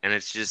 And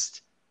it's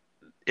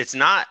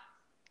not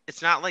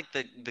like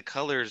the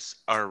colors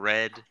are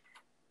red,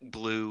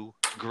 blue,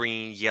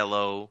 green,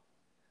 yellow,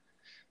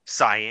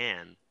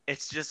 cyan.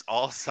 It's just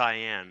all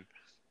cyan,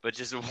 but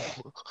just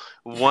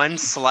one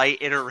slight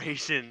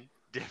iteration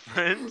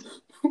different.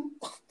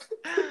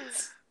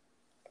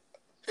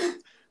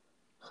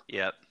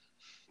 Yep.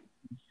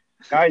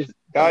 Guys,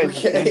 okay. You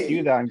can't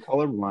do that. I'm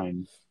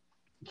colorblind.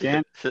 You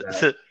can't.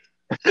 All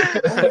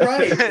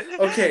right.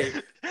 Okay.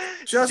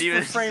 Just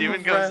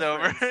Steven comes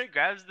over,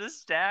 grabs the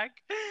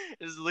stack,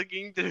 is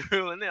looking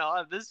through, and they all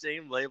have the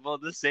same label,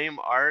 the same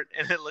art,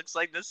 and it looks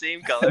like the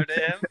same color to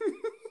him.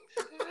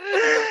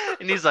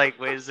 And he's like,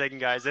 "Wait a second,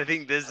 guys. I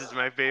think this is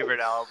my favorite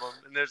album."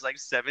 And there's like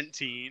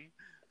 17.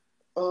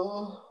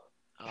 Oh.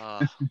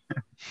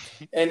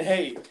 And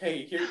hey,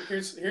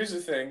 here's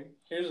the thing.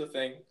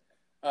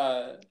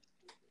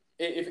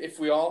 If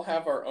we all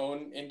have our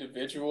own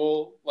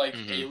individual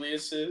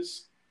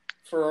aliases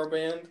for our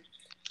band,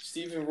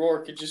 Stephen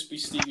Rohr could just be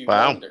Stevie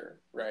Wonder,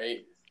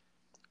 right?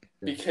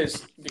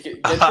 Because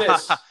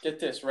get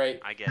this, right?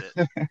 I get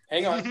it.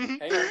 Hang on.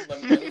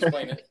 Let me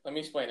explain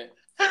it.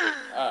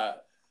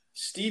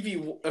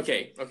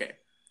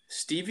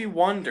 Stevie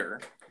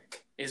Wonder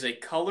is a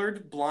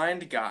colored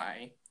blind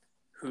guy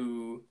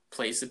who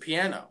plays the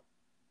piano.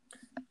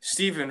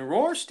 Stephen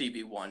Rohr,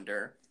 Stevie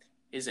Wonder,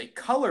 is a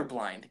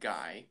colorblind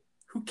guy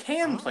who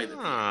can play the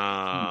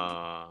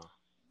piano.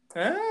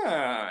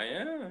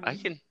 Yeah. I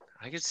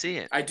can see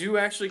it. I do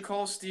actually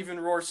call Stephen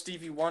Rohr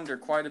Stevie Wonder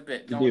quite a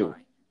bit, don't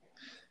I?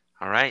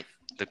 All right.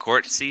 The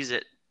court sees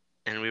it,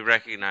 and we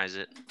recognize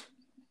it.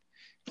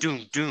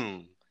 Doom,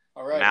 doom.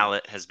 All right.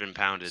 Mallet has been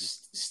pounded.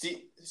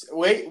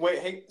 Wait.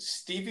 Hey,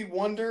 Stevie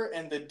Wonder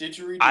and the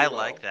Didgeridoo. I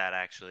like that,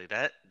 actually.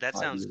 That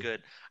sounds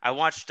good. I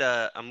watched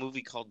a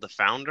movie called The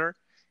Founder,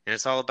 and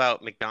it's all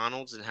about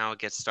McDonald's and how it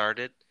gets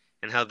started,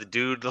 and how the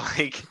dude,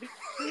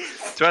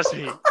 trust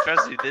me,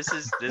 this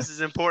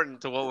is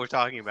important to what we're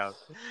talking about.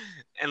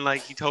 And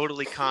he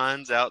totally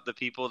cons out the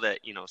people that,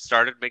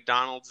 started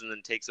McDonald's and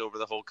then takes over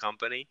the whole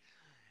company.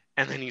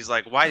 And then he's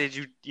like, "Why did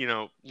you,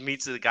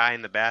 meets the guy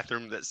in the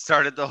bathroom that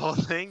started the whole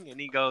thing?" And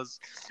he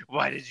goes,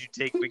 "Why did you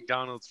take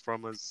McDonald's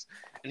from us?"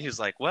 And he was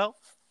like, "Well,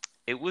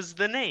 it was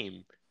the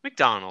name,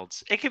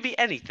 McDonald's. It could be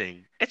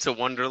anything. It's a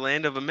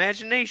wonderland of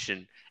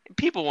imagination.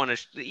 People want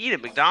to eat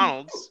at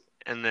McDonald's."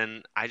 And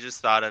then I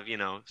just thought of,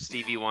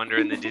 Stevie Wonder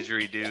and the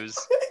Didgeridoos.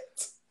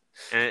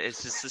 And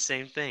it's just the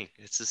same thing.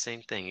 It's the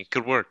same thing. It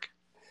could work.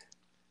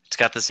 It's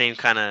got the same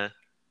kind of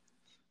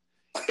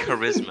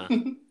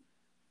charisma.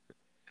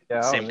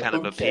 Yeah, same kind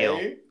of appeal.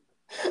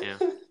 Yeah.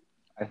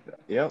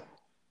 Yep.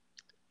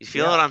 You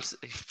feel what I'm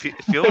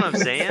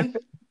saying?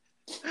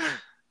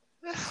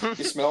 You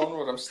smelling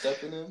what I'm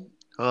stepping in?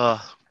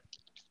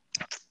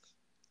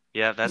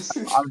 Yeah, that's.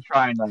 I'm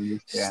trying to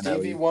understand.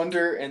 Stevie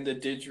Wonder and the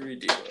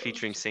Didgeridoo.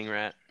 Featuring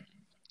Singrat.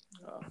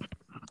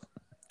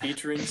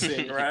 Featuring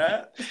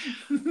Singrat.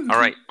 All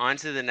right, on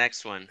to the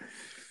next one.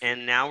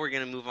 And now we're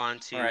going to move on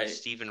to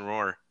Stephen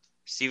Rohr.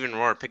 Stephen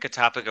Rohr, pick a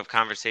topic of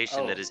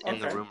conversation that is in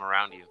the room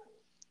around you.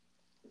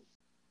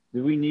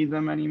 Do we need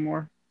them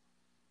anymore?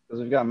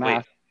 Because we've got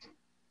masks.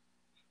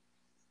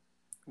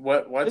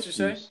 What did you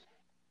say?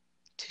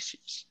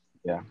 Tissues.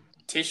 Yeah.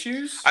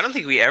 Tissues? I don't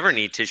think we ever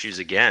need tissues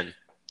again.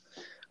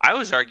 I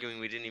was arguing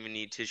we didn't even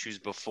need tissues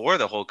before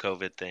the whole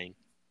COVID thing.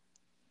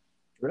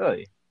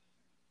 Really?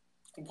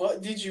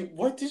 What did you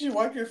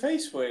wipe your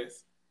face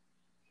with?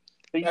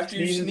 After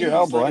you sneeze your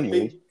elbow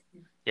anyway.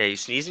 Yeah, you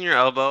sneeze in your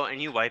elbow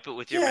and you wipe it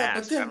with your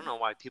mask. I don't know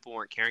why people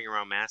weren't carrying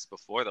around masks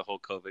before the whole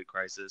COVID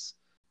crisis.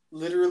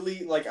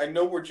 Literally, I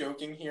know we're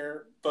joking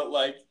here, but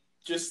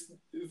just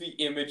the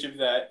image of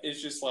that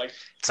is just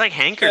it's like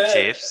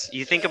handkerchiefs.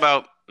 You think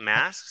about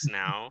masks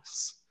now.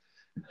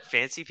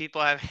 Fancy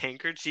people have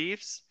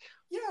handkerchiefs?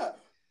 Yeah,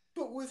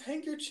 but with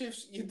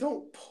handkerchiefs, you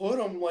don't put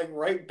them like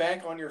right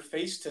back on your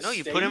face to No,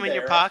 you stay put them in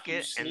your there after you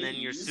pocket, and then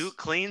your sneeze. suit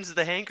cleans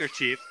the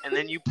handkerchief, and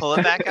then you pull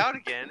it back out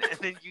again, and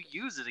then you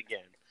use it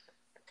again.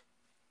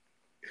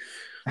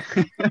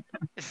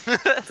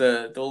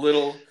 The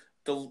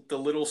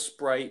little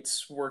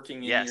sprites working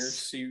in your Yes.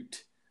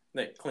 suit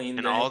that clean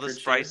And the all the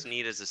handkerchief. sprites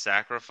need as a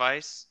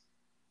sacrifice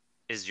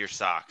is your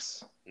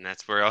socks. And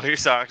that's where all your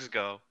socks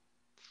go.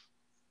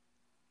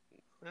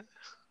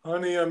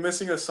 Honey, I'm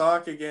missing a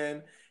sock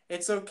again.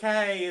 It's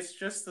okay. It's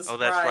just the Oh, sprites,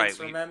 that's right.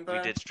 remember?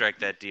 We did strike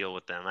that deal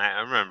with them.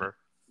 I remember.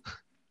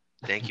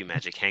 Thank you,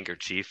 Magic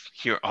Handkerchief.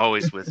 You're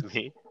always with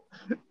me.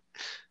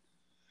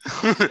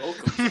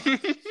 Welcome, John.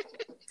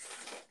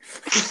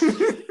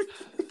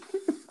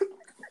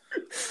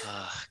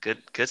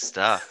 Good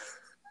stuff.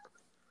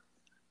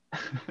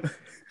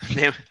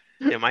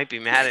 They might be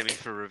mad at me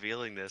for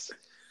revealing this.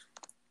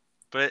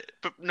 But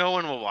no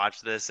one will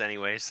watch this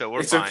anyway, so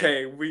we're fine. It's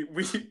okay. We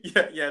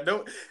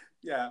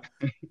yeah.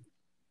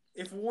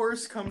 If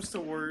worse comes to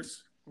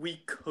worse, we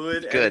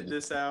could edit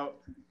this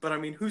out. But I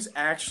mean, who's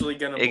actually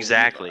gonna believe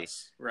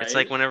us, right? It's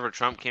like whenever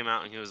Trump came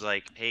out and he was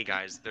like, "Hey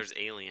guys, there's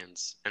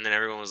aliens," and then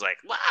everyone was like,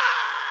 "Wah!"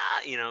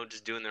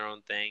 Just doing their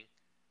own thing,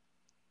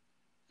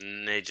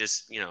 and they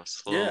just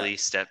slowly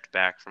stepped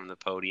back from the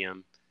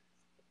podium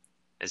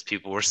as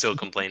people were still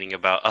complaining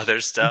about other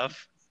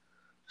stuff.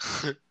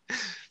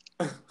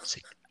 It's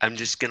like, I'm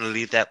just gonna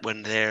leave that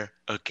one there,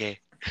 okay?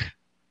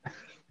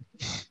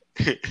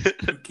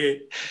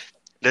 Okay.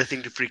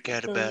 Nothing to freak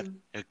out about,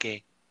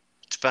 okay?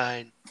 It's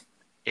fine.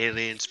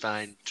 Aliens,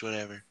 fine. It's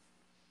whatever.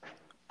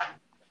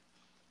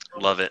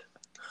 Love it.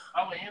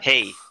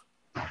 Hey.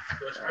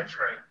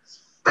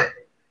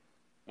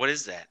 What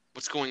is that?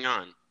 What's going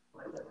on?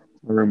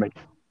 Roommate.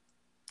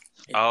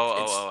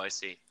 Oh, I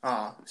see.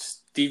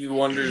 Stevie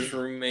Wonder's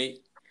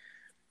roommate.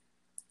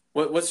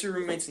 What's your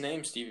roommate's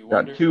name, Stevie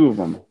Wonder? Got two of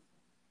them.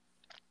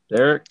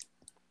 Derek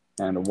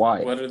and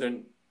Wyatt. What are their...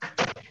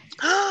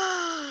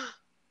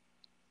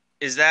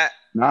 Is that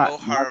Not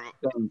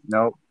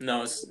nope.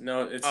 No, it's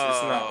not.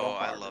 Oh,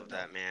 I love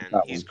that man.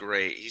 He's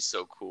great. He's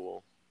so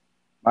cool.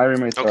 My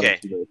roommate's okay.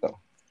 Today, though.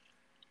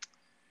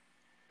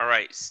 All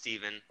right,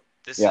 Steven.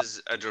 This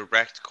is a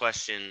direct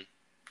question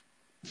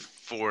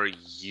for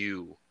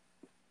you.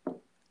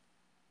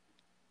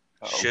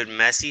 Should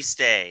Messi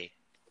stay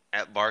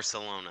at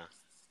Barcelona?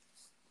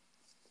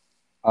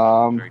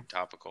 Very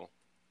topical.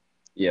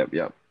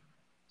 Yep.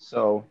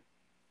 So,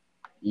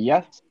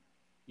 yes,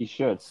 he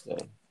should stay.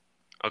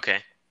 Okay.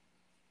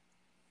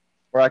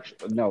 Or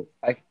actually, no,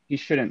 he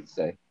shouldn't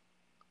stay.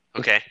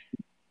 Okay.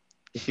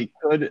 If he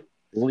could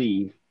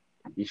leave,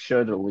 he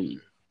should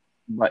leave.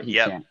 But he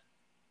can't.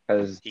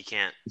 Because he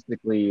can't.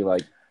 Basically,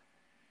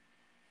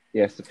 he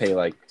has to pay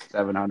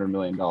 $700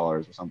 million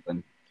or something.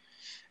 And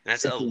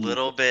that's a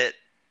little bit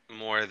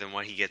more than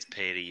what he gets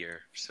paid a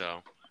year.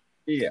 So.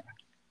 Yeah.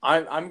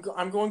 I'm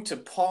going to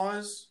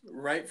pause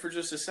right for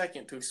just a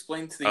second to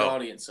explain to the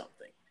audience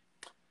something.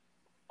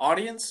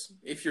 Audience,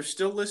 if you're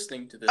still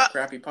listening to this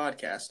crappy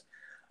podcast,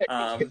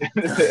 no, I'm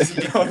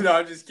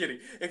just kidding.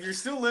 If you're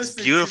still listening,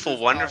 this beautiful,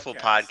 wonderful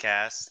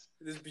podcast,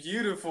 this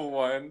beautiful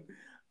one,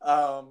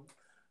 the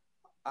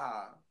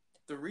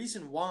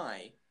reason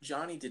why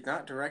Johnny did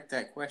not direct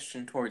that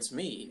question towards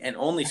me and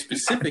only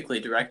specifically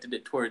directed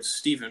it towards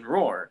Stephen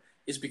Rohr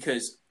is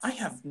because I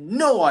have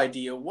no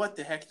idea what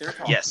the heck they're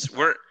talking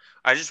about.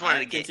 I just wanted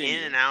to get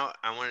in and out.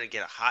 I wanted to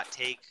get a hot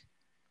take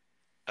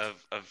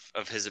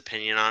of his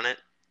opinion on it.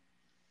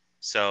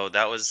 So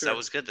that was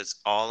good. That's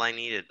all I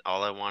needed.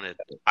 All I wanted.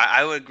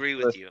 I would agree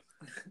with you.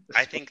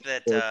 I think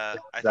that the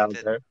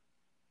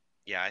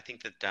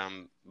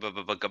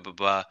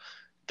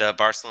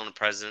Barcelona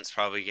president's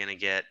probably gonna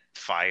get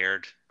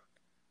fired.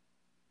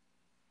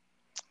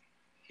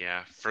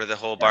 Yeah, for the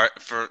whole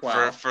for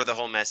the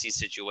whole Messi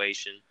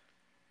situation.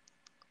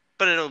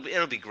 But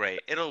it'll be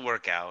great. It'll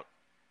work out.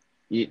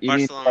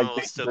 Barcelona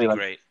will still be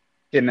great.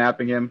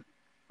 Kidnapping him,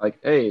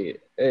 hey.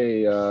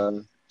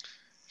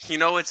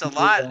 It's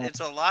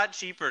a lot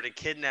cheaper to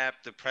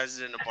kidnap the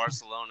president of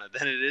Barcelona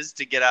than it is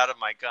to get out of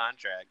my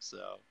contract.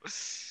 So.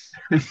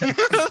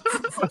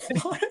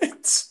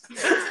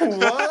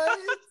 What?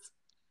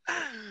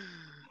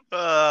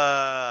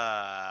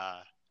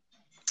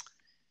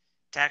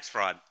 Tax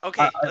fraud.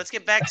 Okay, let's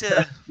get back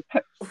to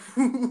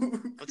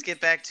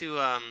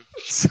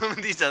some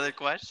of these other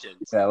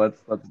questions. Yeah,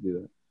 let's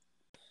do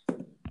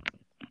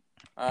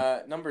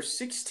that. Number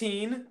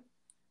 16,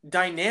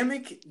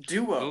 dynamic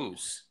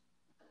duos.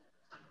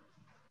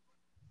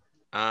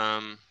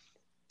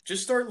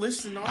 Just start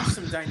listing off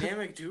some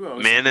dynamic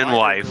duos. Man and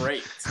wife.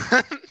 Great.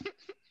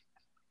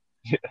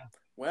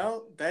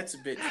 Well, that's a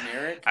bit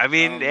generic. I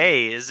mean,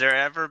 hey, has there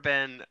ever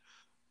been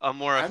a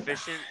more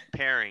efficient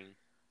pairing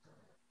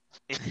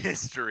in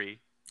history?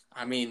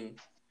 I mean,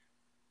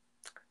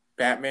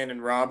 Batman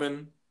and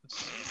Robin.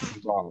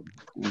 Robin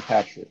and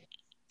Patrick.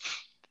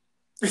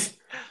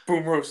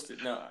 Boom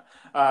roasted. No.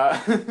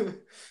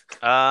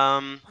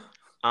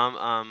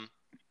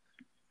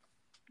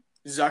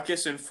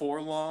 Zuckus and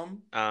Forlom.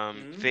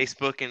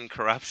 Facebook and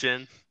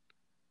corruption.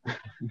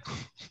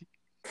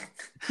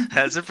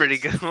 That's a pretty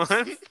good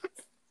one.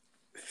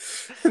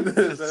 That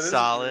is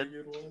solid. a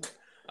pretty good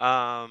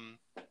one.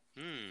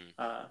 Hmm.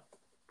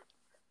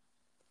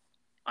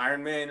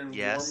 Iron Man and War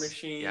Yes.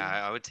 Machine. Yeah,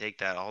 I would take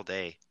that all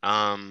day.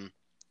 Harmonicas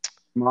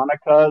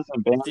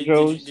and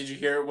banjos. Did you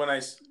hear it when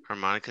I?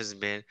 Harmonicas and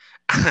band.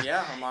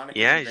 Yeah, harmonicas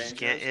Yeah, and you just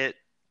banjos.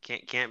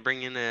 can't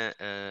bring in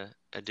a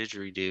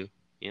didgeridoo.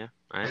 Yeah,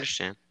 I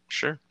understand.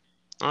 Sure.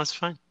 Oh, that's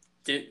fine.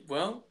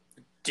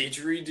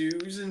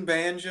 Didgeridoos and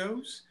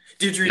banjos.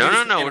 No.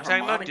 And We're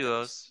talking about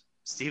duos.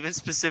 Steven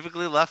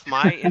specifically left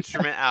my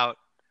instrument out.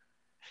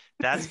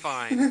 That's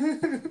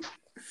fine.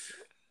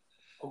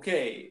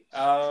 Okay.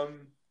 I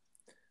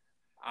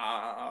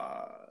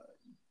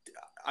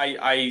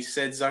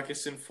said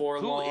Zuckus and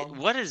Forlom.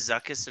 What is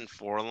Zuckus and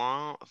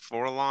Forlom?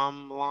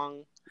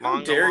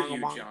 How dare you,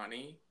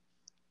 Johnny?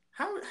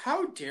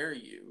 How dare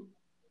you?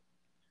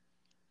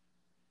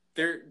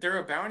 They're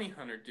a bounty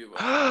hunter duo.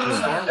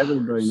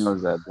 Everybody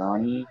knows that,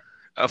 Johnny.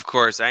 Of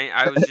course,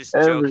 I was just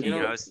joking.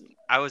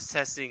 I was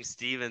testing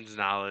Steven's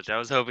knowledge. I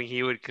was hoping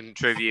he would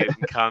contribute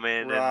and come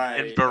in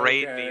and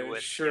berate me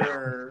with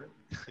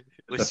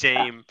with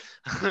shame.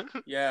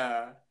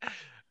 Yeah.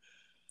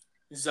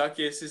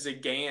 Zuckus is a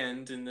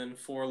Gand, and then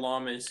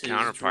Forlom is his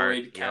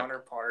droid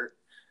counterpart,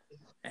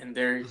 and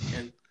they're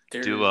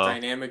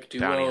dynamic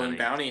duo in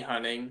bounty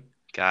hunting.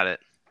 Got it.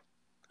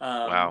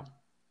 Wow.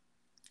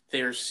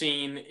 They are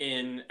seen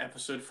in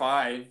Episode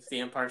 5, The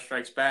Empire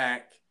Strikes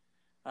Back,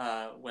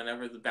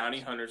 whenever the bounty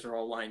hunters are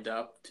all lined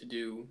up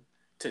to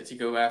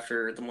go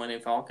after the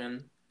Millennium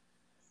Falcon.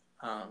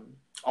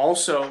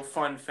 Also,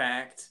 fun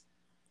fact,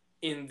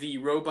 in the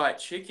Robot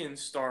Chicken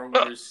Star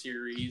Wars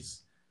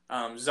series,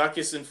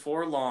 Zuckus and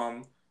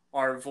Forlom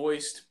are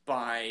voiced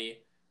by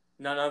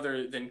none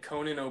other than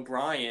Conan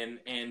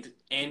O'Brien and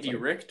Andy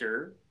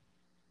Richter.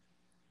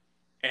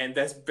 And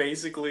that's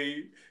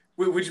basically...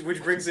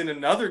 Which brings in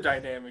another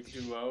dynamic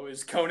duo,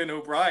 is Conan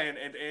O'Brien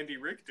and Andy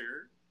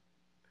Richter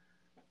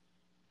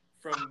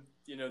from,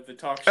 the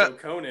talk show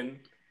Conan.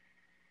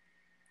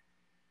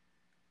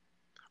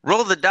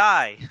 Roll the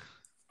die.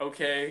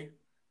 Okay.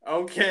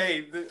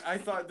 I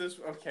thought this...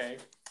 Okay.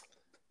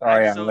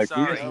 Sorry, I'm so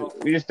sorry.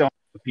 We just don't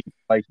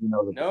like the.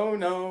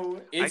 No,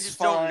 it's I just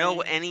don't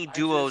know any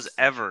duos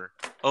ever.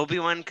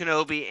 Obi-Wan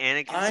Kenobi,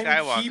 Anakin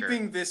Skywalker. I'm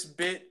keeping this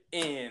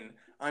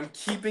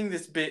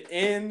bit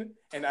in.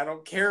 And I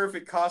don't care if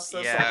it costs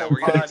us a whole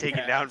we're going to podcast. take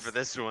it down for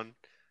this one.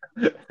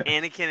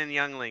 Anakin and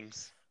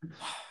Younglings.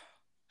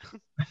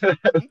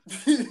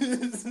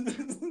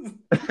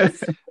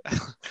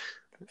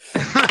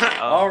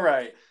 All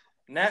right.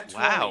 Nat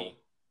 20. Wow.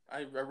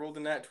 I rolled a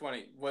Nat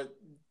 20.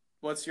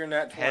 What's your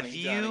Nat 20, Have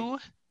you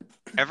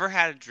ever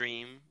had a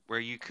dream where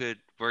you could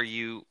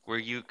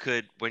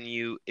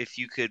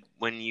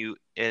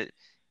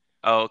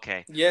oh,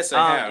 okay. Yes,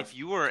 I have. If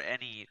you were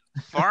any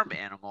farm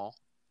animal,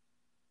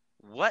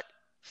 what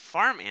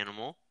farm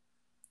animal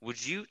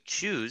would you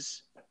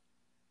choose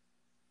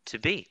to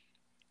be,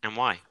 and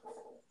why?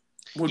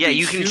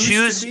 You can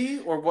choose to be,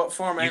 or what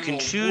farm animal? You can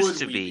choose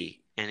to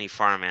be any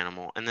farm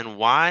animal, and then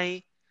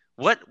why?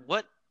 What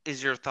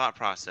is your thought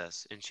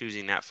process in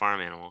choosing that farm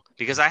animal?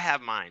 Because I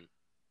have mine.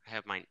 I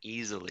have mine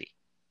easily.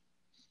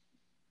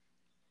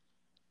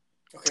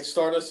 Okay,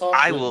 start us off.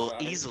 I will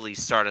easily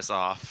start us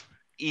off.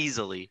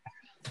 Easily.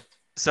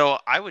 So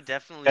I would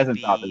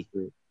definitely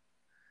be.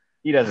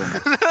 He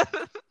doesn't.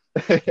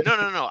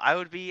 No.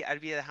 I'd be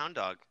the hound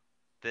dog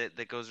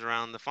that goes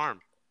around the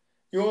farm.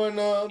 You're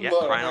not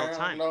crying all the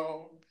time.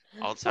 All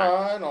the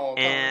time.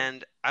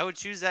 And I would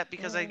choose that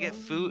because I get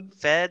food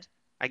fed.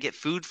 I get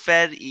food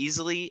fed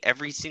easily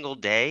every single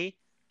day.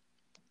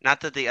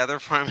 Not that the other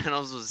farm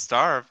animals would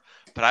starve,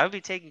 but I would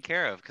be taken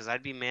care of because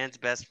I'd be man's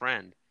best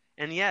friend.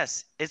 And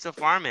yes, it's a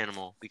farm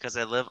animal because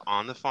I live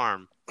on the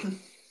farm.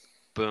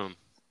 Boom.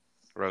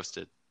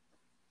 Roasted.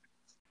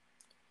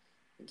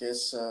 I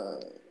guess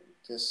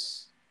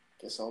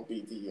I'll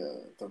be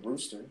the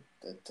rooster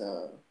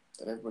that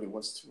everybody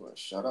wants to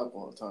shut up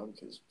all the time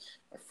because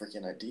my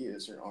freaking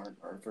ideas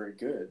aren't very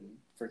good.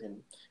 Freaking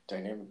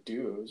dynamic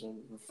duos are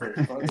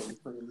very funny.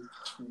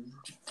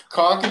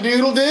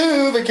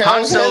 Cock-a-doodle-doo, the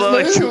cow says Solo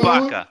and moo.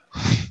 Chewbacca.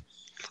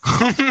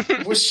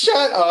 Well,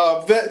 shut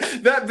up.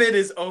 That bit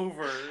is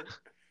over.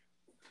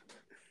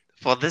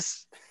 Well,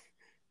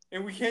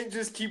 and we can't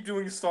just keep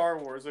doing Star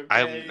Wars, okay?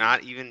 I'm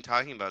not even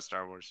talking about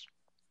Star Wars.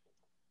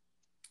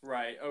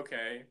 Right,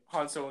 okay.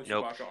 Han Solo and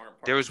Chewbacca aren't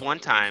part There was of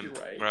one Star Wars, time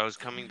right. where I was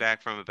coming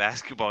back from a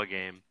basketball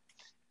game,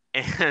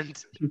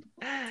 and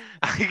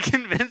I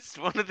convinced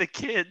one of the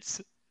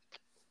kids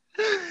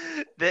that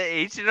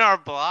H&R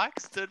Block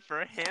stood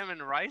for Ham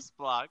and Rice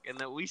Block, and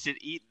that we should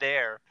eat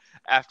there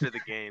after the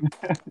game.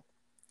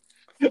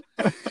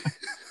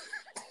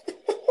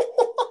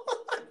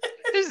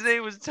 His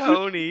name was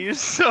Tony. He was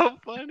so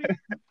funny.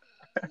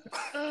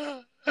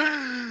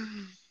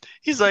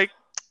 He's like,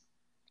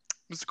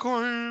 Mr.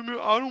 Cohen,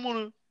 I don't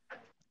want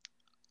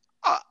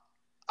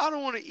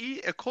to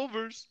eat at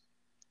Culver's.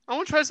 I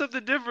want to try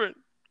something different.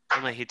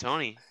 I'm like, hey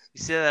Tony,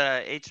 you see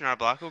that H&R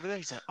Block over there?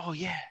 He's like, oh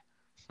yeah.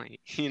 I'm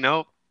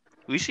like,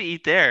 we should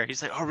eat there.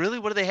 He's like, oh really?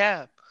 What do they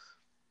have?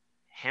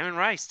 Ham and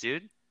rice,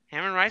 dude.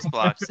 Ham and rice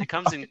blocks. It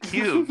comes in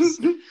cubes.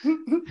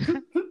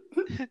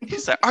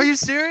 He's like, are you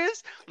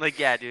serious? I'm like,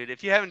 yeah, dude.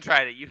 If you haven't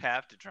tried it, you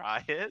have to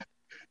try it.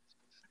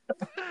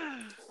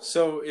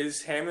 So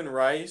is ham and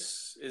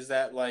rice, is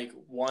that like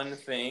one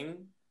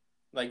thing?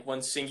 Like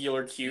one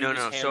singular cube No, is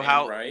no. ham So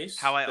and rice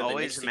how I that they mix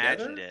always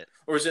imagined together? it.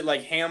 Or is it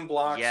like ham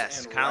blocks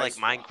Yes, and kind of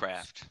like rice blocks?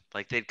 Minecraft.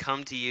 Like they'd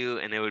come to you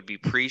and it would be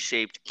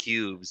pre-shaped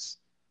cubes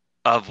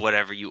of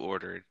whatever you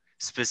ordered,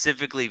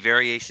 specifically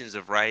variations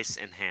of rice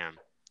and ham.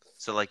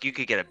 So like you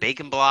could get a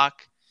bacon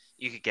block,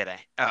 you could get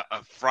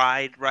a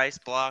fried rice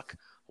block,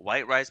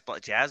 white rice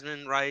block,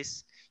 jasmine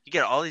rice. You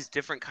get all these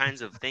different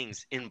kinds of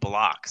things in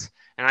blocks.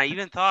 And I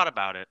even thought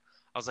about it.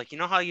 I was like, you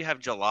know how you have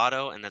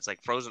gelato and that's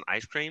like frozen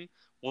ice cream?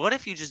 Well, what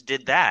if you just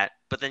did that,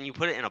 but then you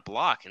put it in a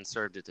block and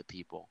served it to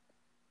people?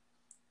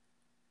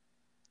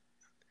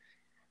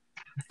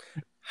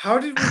 How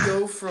did we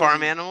go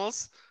Farm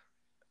animals?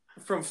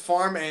 from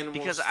farm animals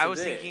Because to I was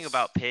this? thinking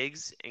about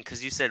pigs, and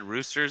because you said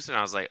roosters, and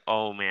I was like,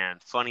 oh man,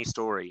 funny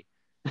story.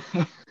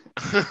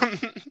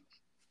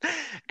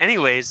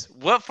 Anyways,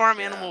 what farm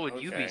animal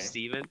would you be,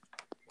 Steven?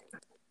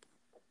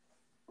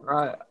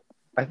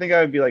 I think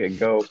I would be like a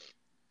goat.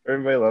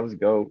 Everybody loves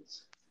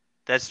goats.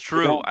 That's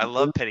true. I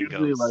love petting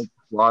goats. Like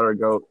slaughter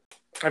goat.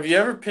 Have you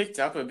ever picked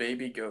up a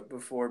baby goat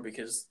before?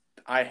 Because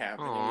I have,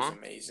 and it was Aww.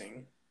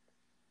 amazing.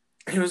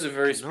 It was a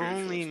very Can spiritual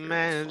only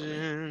experience for me.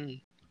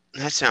 imagine.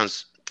 That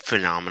sounds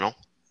phenomenal.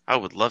 I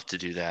would love to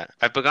do that.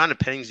 I've begun to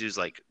petting zoos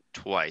like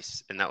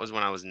twice, and that was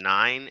when I was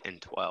 9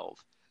 and 12.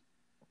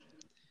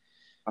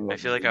 I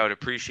feel like I would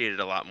appreciate it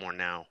a lot more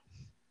now.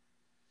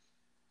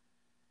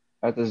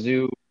 At the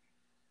zoo.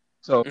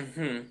 So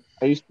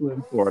I used to live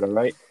in Florida,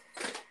 right?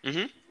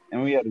 Mm-hmm.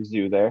 And we had a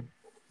zoo there.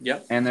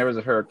 Yep. And there was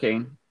a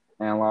hurricane,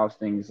 and a lot of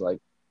things like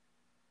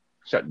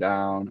shut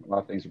down. A lot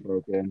of things were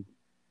broken.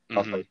 A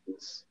lot of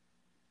places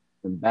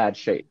in bad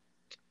shape.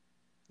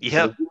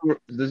 Yep. So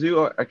the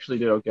zoo actually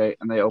did okay,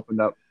 and they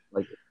opened up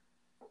like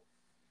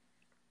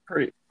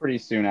pretty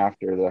soon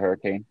after the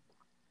hurricane.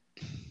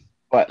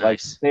 But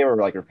like they were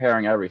like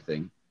repairing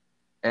everything,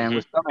 and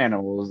with some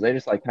animals, they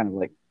just like kind of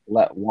like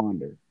let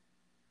wander.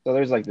 So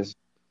there's like this,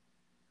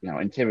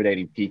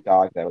 intimidating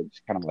peacock that would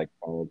just kind of like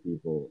follow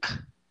people,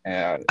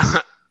 and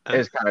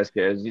it's kind of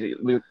scary.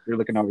 You're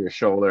looking over your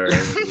shoulder.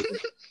 And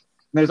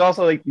there's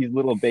also like these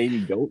little baby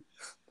goats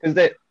because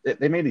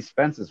they made these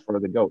fences for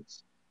the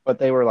goats, but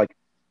they were like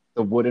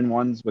the wooden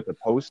ones with the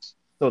posts.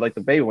 So like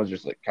the baby ones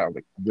just like kind of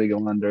like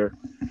wiggle under,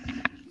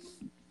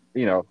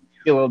 get a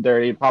little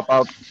dirty, pop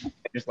up,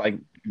 just like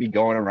be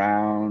going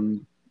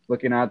around,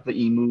 looking at the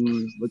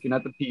emus, looking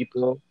at the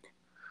people,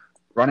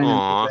 running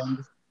into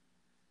things.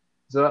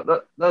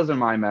 So those are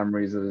my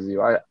memories of the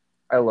zoo.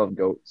 I love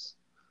goats.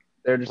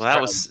 They're just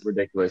kind of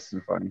ridiculous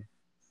and funny.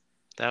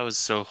 That was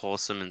so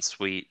wholesome and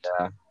sweet.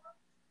 Yeah.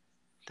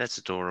 That's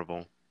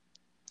adorable.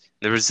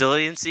 The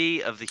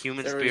resiliency of the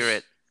human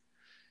spirit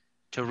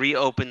to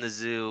reopen the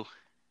zoo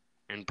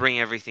and bring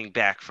everything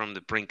back from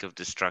the brink of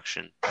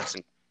destruction. That's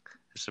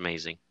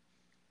amazing.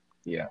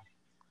 Yeah.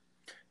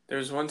 There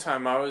was one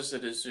time I was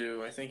at a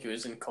zoo, I think it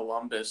was in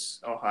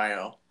Columbus,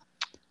 Ohio.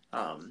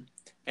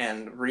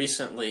 And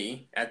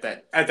recently, at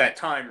that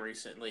time,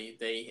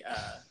 they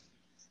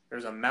there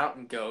was a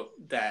mountain goat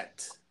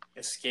that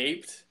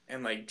escaped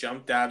and like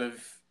jumped out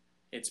of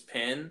its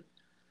pen.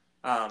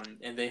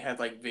 And they had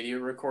like video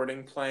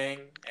recording playing,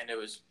 and it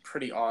was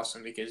pretty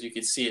awesome because you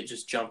could see it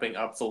just jumping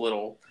up the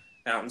little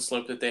mountain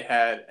slope that they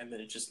had, and then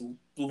it just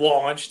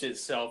launched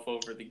itself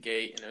over the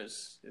gate, and it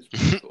was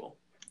pretty cool.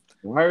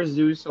 Why are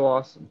zoos so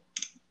awesome?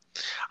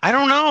 I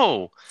don't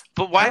know,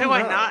 but why do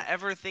I not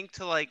ever think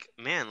to like,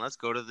 man, let's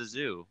go to the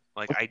zoo?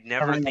 Like I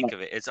never think of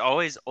it. It's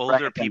always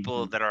older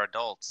people that are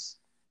adults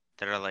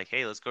that are like,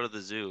 hey, let's go to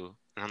the zoo,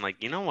 and I'm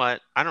like, you know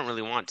what? I don't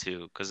really want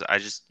to because I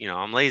just,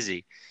 I'm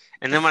lazy.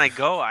 And then when I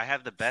go, I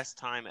have the best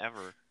time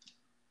ever.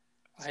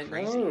 It's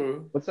crazy.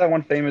 Know. What's that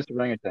one famous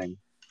orangutan?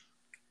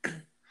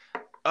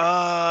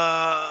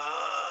 I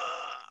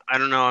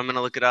don't know. I'm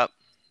gonna look it up.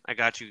 I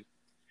got you.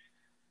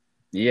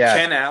 Yeah.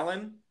 Ken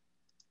Allen.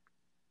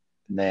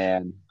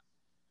 Man,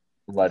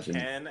 legend.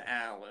 Ken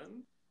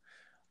Allen.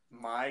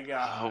 My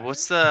God.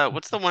 What's the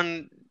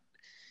one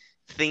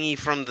thingy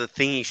from the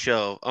Thingy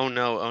show? Oh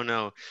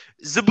no.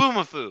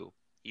 Zaboomafoo.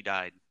 He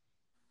died.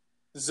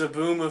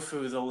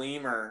 Zaboomafoo, the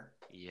lemur.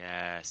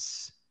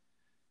 Yes.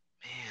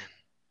 Man,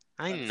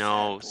 I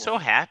know. So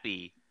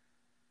happy.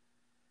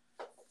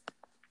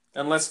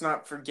 And let's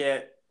not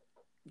forget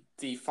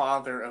the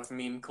father of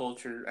meme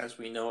culture as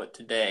we know it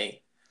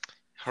today.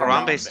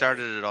 Harambe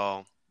started it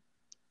all.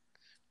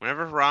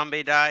 Whenever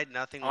Harambe died,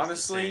 nothing was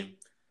honestly,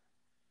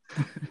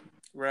 the same.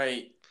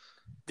 Right.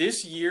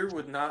 This year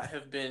would not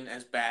have been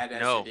as bad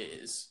as it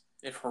is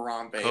if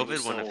Harambe COVID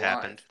was wouldn't have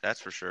happened, that's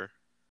for sure.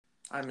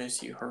 I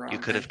miss you, Harambe. You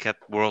could have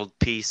kept world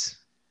peace.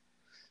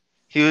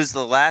 He was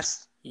the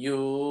last.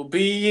 You'll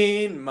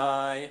be in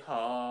my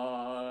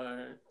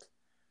heart.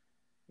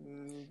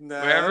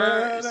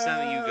 Wherever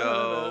some you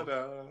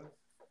go,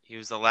 he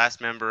was the last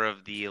member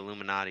of the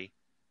Illuminati.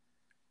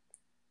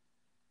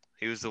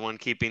 He was the one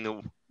keeping the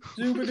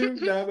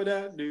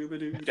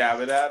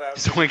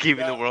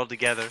world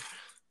together.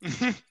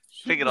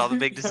 Making all the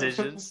big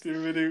decisions.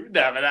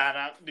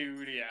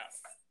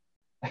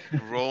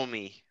 Roll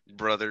me,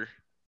 brother.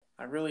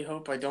 I really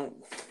hope I don't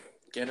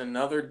get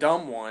another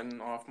dumb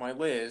one off my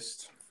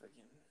list.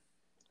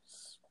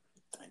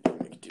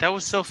 That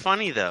was so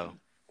funny, though.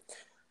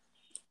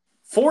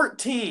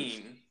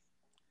 14.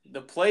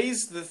 The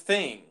play's The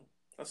Thing.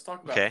 Let's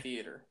talk about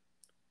theater.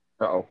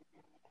 Uh-oh.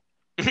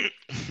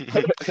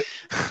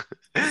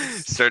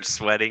 Start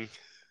sweating.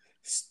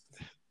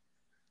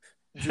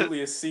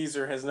 Julius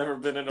Caesar has never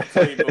been in a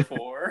play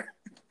before.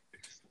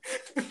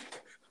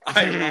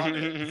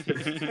 Ironic.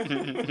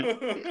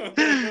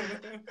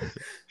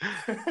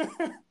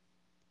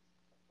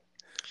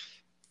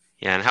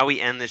 Yeah, and how we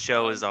end the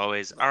show is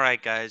always, all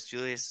right, guys,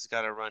 Julius has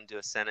got to run to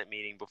a Senate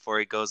meeting before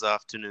he goes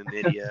off to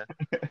Numidia.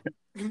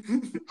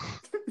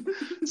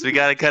 So we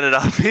got to cut it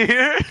off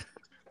here.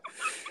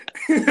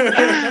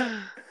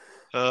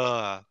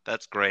 Oh,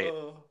 that's great.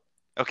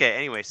 Okay,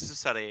 anyway,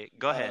 Susare,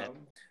 go ahead.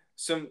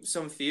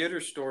 Some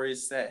theater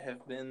stories that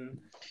have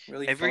been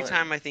really Every fun.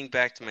 time I think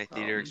back to my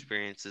theater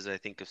experiences, I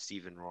think of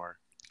Stephen Rohr,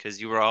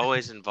 because you were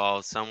always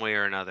involved some way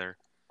or another.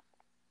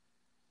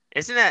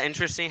 Isn't that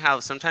interesting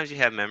how sometimes you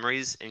have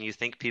memories and you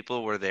think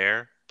people were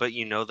there, but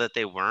you know that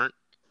they weren't?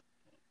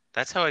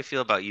 That's how I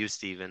feel about you,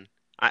 Stephen.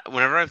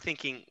 Whenever I'm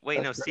thinking,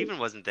 wait, no, Stephen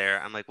wasn't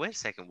there, I'm like, wait a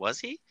second,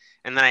 was he?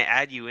 And then I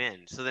add you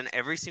in. So then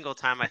every single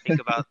time I think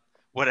about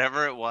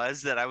whatever it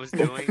was that I was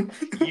doing,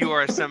 you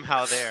are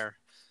somehow there.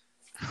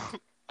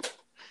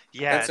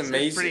 Yeah, that's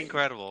amazing. It's pretty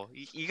incredible.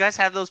 You guys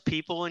have those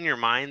people in your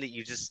mind that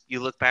you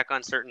look back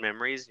on certain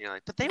memories and you're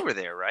like, but they were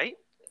there, right?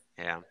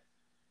 Yeah.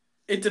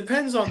 It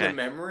depends on the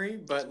memory,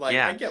 but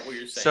I get what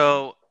you're saying.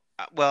 So,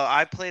 well,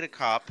 I played a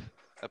cop,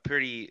 a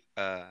pretty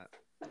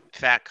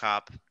fat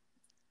cop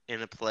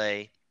in a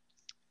play.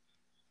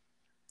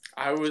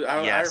 I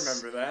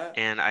remember that.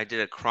 And I did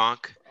a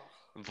Kronk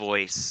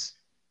voice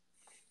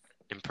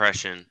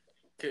impression.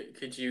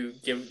 Could you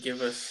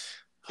give us?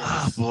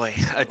 Oh boy,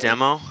 a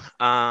demo.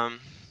 All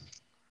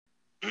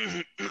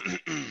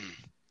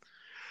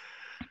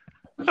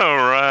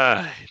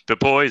right, the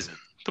poison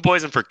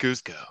for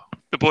Cusco.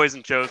 The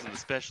poison chosen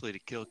especially to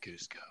kill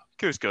Cusco.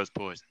 Cusco's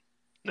poison.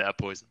 That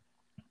poison.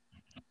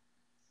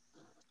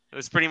 It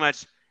was pretty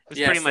much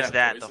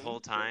that the whole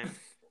time,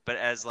 but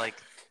as like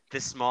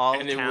this small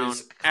and town it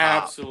was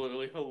cop,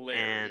 absolutely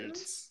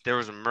hilarious. And there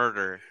was a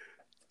murder.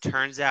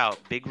 Turns out,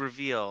 big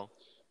reveal,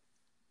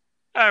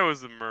 I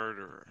was a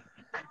murderer.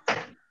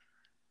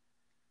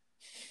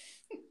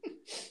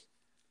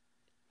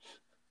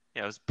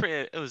 Yeah,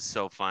 it was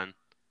so fun.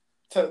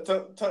 Tell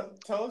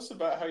us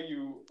about how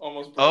you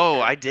almost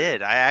broke I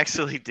did. I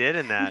actually did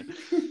in that.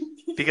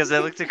 Because I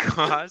looked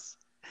across,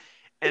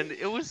 and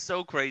it was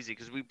so crazy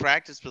because we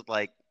practiced with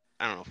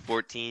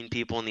 14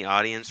 people in the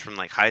audience from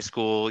high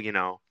school,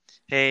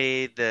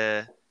 hey,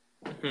 the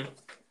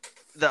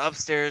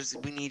upstairs,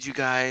 we need you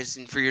guys,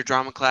 and for your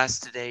drama class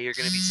today, you're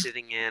going to be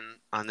sitting in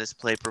on this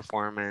play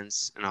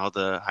performance, and all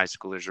the high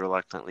schoolers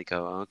reluctantly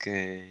go,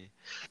 okay.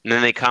 And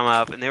then they come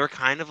up, and they were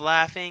kind of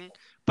laughing,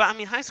 but, I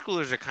mean, high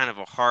schoolers are kind of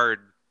a hard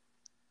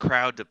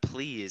crowd to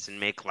please and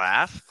make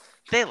laugh.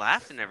 They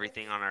laughed and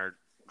everything on our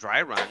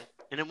dry run,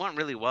 and it went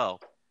really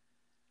well.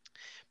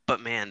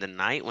 But, man, the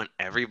night when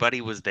everybody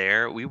was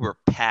there, we were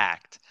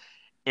packed,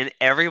 and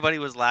everybody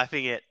was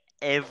laughing at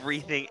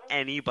everything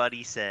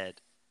anybody said.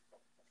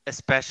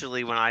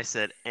 Especially when I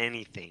said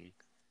anything.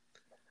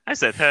 I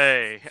said,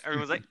 hey.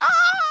 Everyone's like, ah!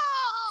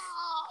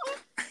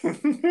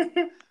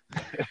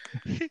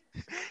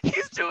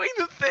 He's doing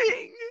the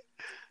thing.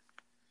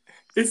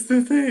 It's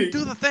the thing.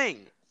 Do the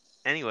thing.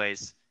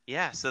 Anyways,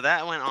 yeah, so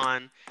that went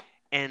on.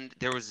 And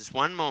there was this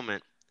one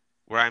moment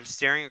where I'm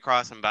staring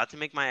across. I'm about to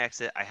make my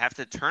exit. I have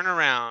to turn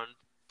around.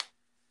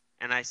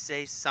 And I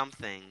say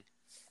something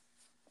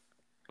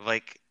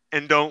like,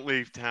 and don't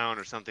leave town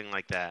or something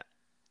like that.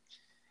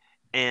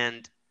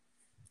 And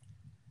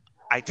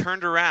I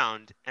turned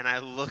around and I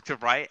looked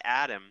right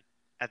at him,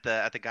 at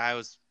the guy I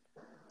was,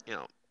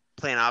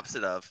 playing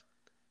opposite of.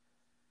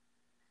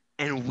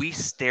 And we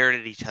stared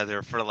at each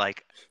other for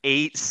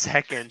 8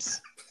 seconds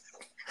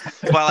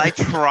while I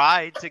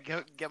tried to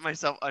get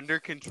myself under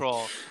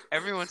control.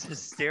 Everyone's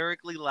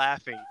hysterically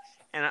laughing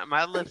and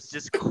my lips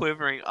just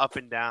quivering up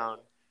and down.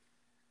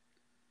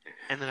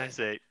 And then I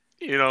say,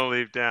 you don't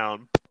leave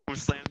town.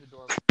 Slam the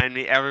door behind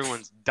me.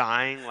 Everyone's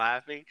dying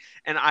laughing,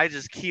 and I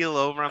just keel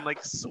over. I'm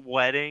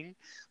sweating.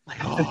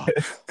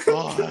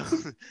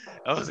 That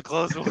was a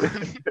close one.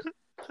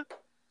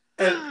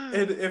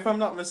 and if I'm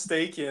not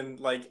mistaken,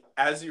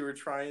 as you were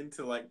trying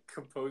to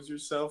compose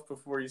yourself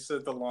before you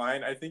said the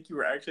line, I think you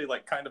were actually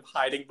kind of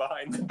hiding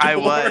behind the door. I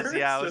was,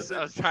 yeah. I was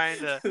trying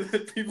to. So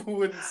that people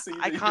wouldn't see.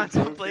 I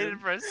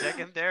contemplated for a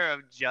second there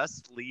of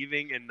just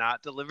leaving and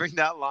not delivering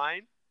that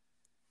line.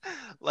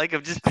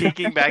 Of just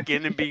peeking back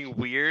in and being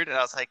weird. And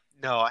I was like,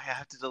 no, I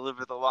have to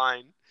deliver the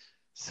line.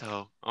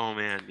 So, oh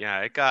man, yeah,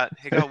 it got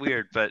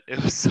weird, but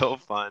it was so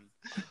fun.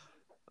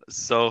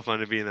 So fun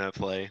to be in that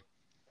play.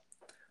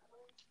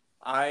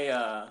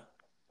 I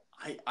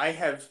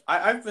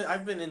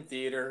I've been in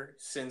theater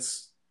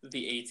since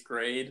the eighth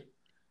grade,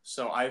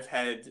 so I've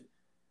had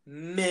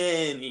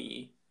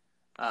many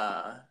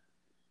uh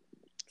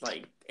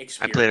like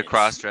I played a experience.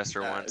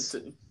 cross-dresser once.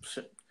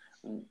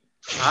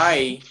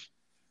 I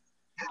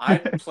I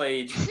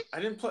played I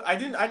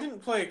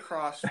didn't play a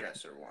cross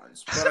dresser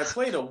once, but I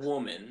played a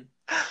woman,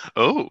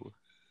 Oh,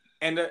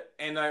 and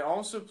I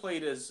also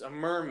played as a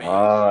mermaid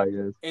Ah,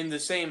 yes. in the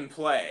same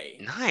play.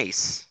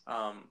 nice.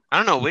 Um, I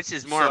don't know which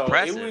is more so it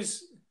impressive,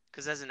 was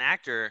because as an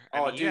actor, I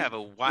oh mean, you dude, have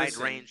a wide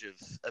listen, range of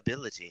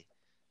ability.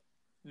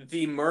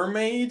 the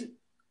mermaid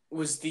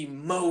was the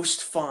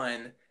most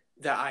fun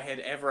that I had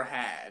ever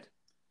had.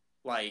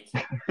 Like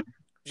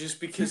just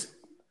because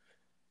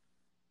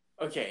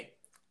okay,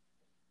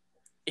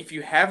 if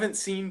you haven't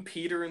seen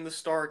Peter and the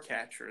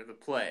Starcatcher, the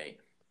play,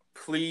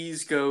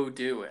 please go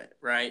do it,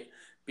 right?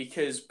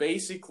 Because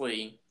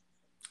basically,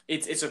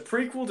 it's a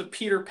prequel to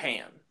Peter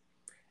Pan.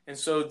 And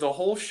so the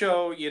whole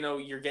show, you know,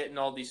 you're getting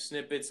all these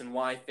snippets and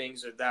why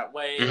things are that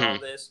way and all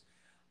Hmm. this.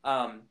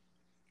 Um,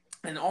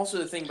 and also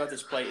the thing about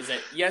this play is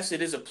that yes,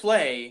 it is a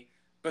play,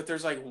 but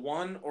there's like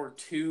one or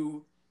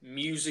two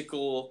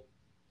musical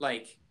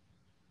like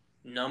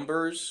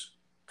numbers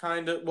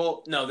kind of.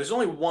 Well, no, there's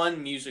only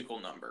one musical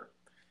number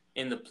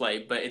in the play,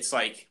 but it's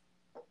like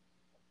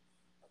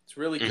it's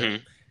really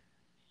good. Hmm.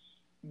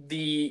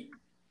 The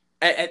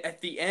at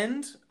the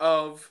end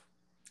of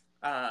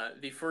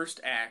the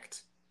first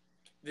act,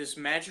 this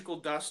magical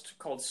dust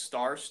called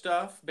star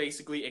stuff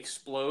basically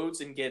explodes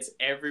and gets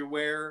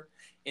everywhere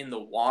in the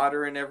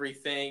water and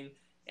everything,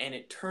 and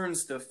it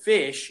turns the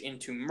fish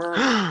into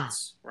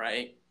mermaids,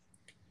 right?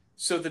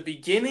 So the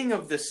beginning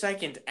of the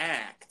second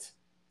act,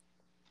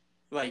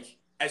 like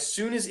as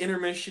soon as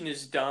intermission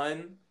is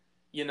done,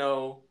 you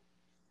know,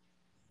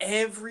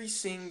 every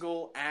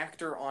single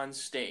actor on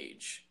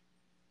stage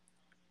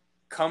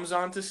comes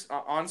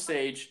on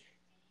stage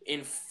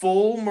in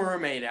full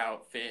mermaid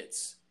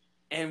outfits,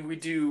 and we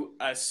do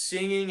a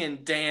singing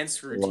and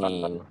dance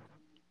routine Wow.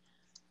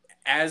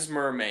 as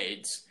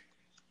mermaids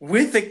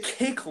with a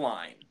kick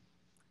line,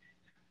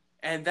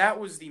 and that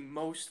was the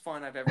most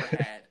fun I've ever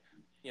had,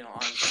 you know,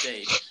 on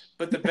stage.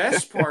 But the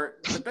best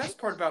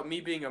part about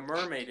me being a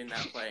mermaid in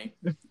that play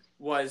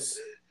was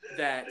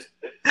that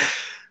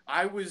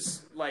I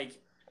was like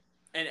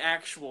an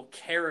actual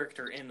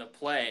character in the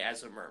play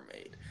as a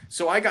mermaid.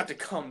 So I got to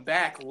come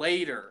back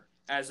later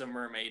as a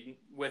mermaid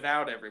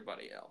without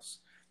everybody else.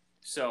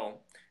 So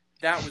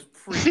that was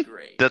pretty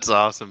great. That's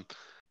awesome.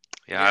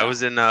 Yeah, I Yeah.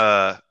 was in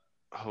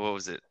what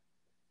was it?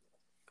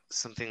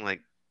 Something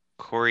like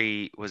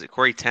was it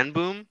Corey Ten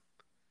Boom?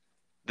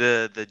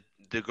 The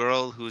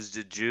girl who's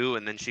the Jew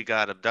and then she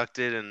got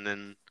abducted and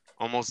then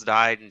almost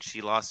died and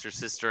she lost her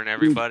sister and Dude,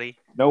 everybody.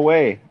 no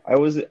way. I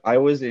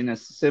was in a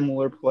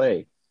similar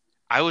play.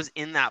 I was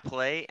in that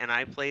play and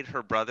I played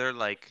her brother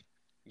like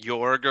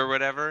Jorg or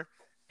whatever,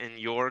 and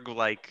Jorg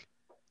like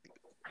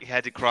he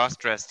had to cross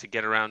dress to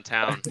get around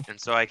town, and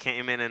so I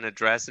came in a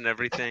dress and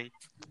everything.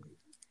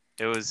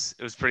 It was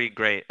pretty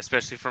great,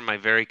 especially for my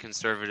very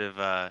conservative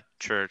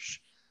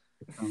church.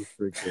 Sounds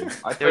pretty cool.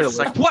 I They were played a just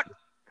little. like, "What?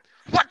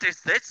 What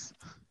is this?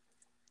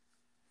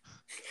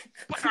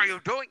 What are you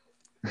doing?"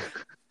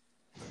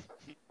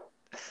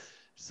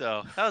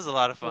 So that was a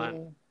lot of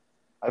fun.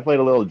 I played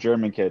a little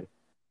German kid.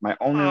 My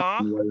only Aw.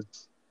 line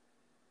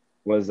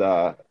was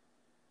uh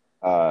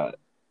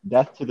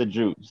death to the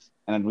Jews,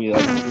 and we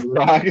like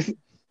rocks,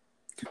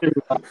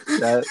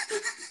 that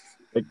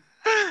like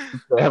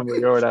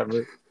family or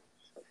whatever.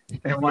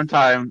 And one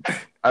time,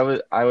 I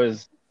was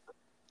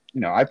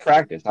I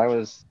practiced. I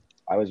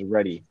was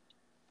ready.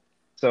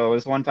 So it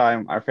was one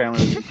time our family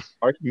was in the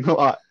parking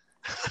lot,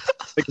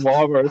 like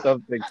Walmart or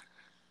something.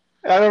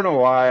 I don't know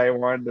why I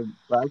wanted to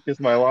practice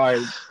my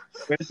lines.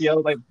 I went to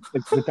yell like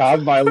the top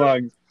of my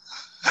lungs.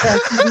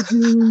 Death to the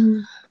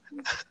Jews!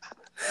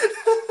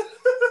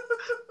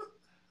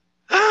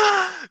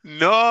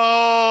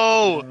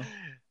 No.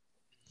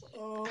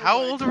 Oh How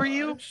my old were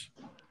you? gosh.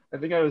 I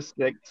think I was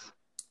 6.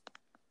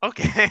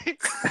 Okay.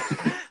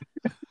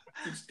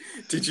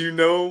 Did you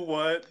know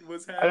what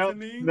was I don't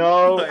happening?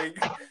 know. Like,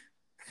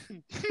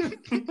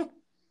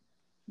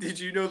 did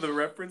you know the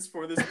reference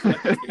for this play?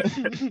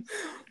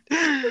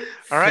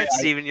 All right, Yeah,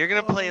 Steven, you're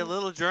gonna play a Oh.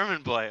 little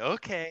German boy.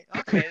 Okay,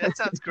 okay, that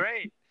sounds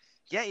great.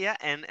 Yeah, yeah,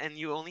 and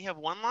you only have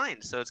one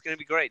line, so it's gonna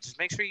be great. Just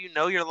make sure you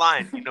know your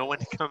line. You know when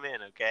to come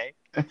in, okay?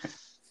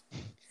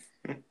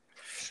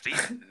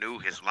 Steven knew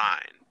his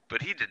line,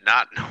 but he did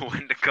not know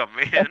when to come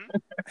in.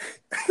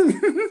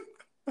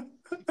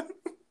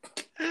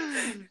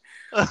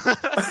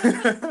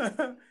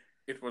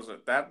 It was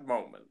at that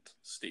moment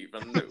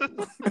Stephen knew.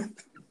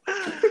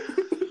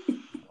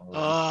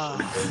 Oh,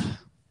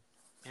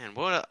 man,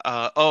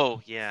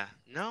 oh yeah,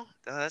 no,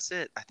 that's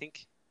it.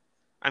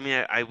 I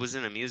mean, I was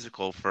in a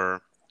musical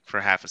for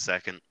half a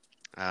second,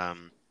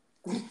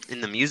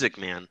 in The Music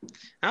Man.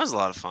 That was a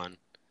lot of fun.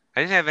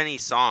 I didn't have any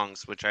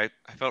songs, which I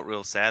felt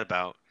real sad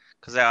about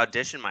because I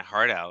auditioned my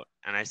heart out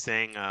and I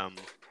sang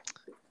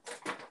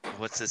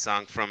what's the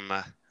song from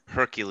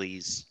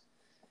Hercules?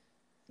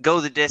 Go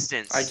the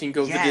Distance. I Can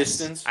Go the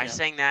Distance. I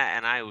sang that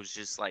and I was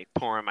just like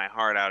pouring my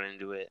heart out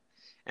into it.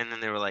 And then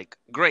they were like,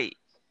 "Great,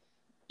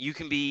 you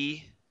can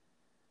be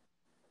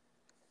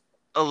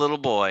a little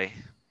boy."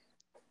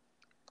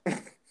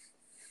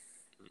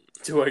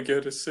 Do I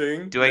get to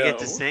sing? Do I get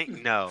to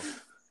sing? No.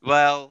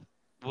 Well,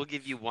 we'll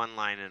give you one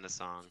line in a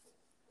song.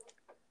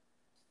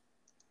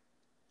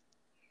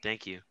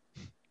 Thank you.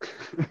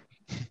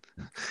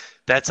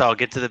 That's all.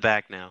 Get to the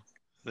back now.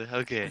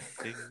 Okay.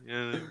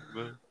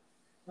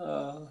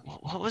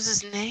 What was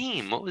his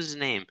name? It was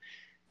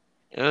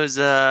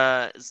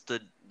it's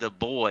the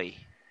boy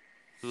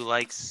who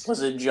likes.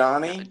 Was it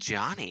Johnny?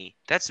 Johnny.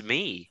 That's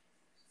me.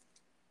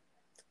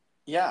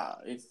 Yeah,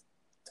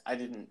 I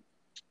didn't.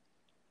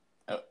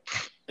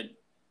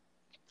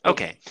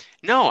 Okay.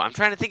 No, I'm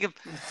trying to think of.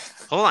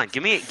 Hold on.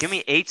 Give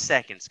me 8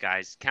 seconds,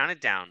 guys. Count it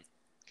down.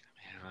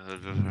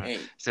 8,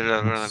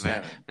 7, 6,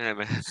 5, 4,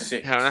 3,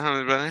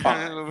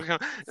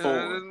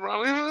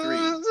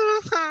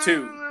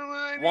 2,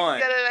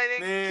 1. I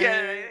didn't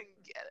get it.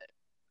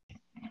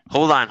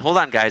 Hold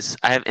on, guys.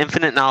 I have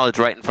infinite knowledge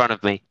right in front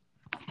of me.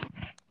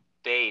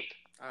 Babe.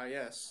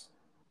 Yes.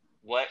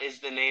 What is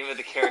the name of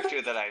the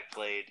character that I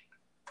played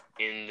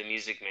in The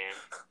Music Man?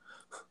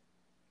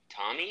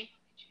 Tommy?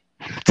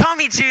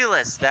 Tommy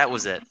Julis! That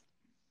was it.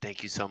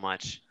 Thank you so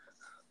much.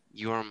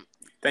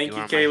 Thank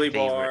you, Kaylee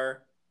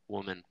Barr.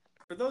 Woman.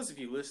 For those of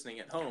you listening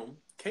at home,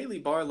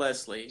 Kaylee Barr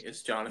Leslie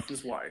is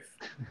Jonathan's wife.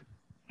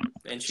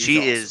 And she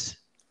awesome. Is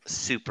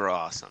super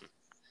awesome.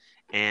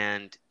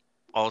 And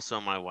also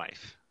my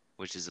wife,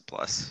 which is a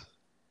plus.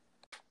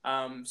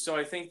 So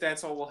I think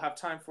that's all we'll have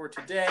time for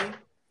today.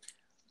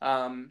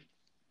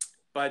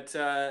 But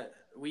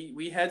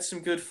we had some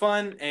good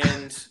fun,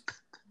 and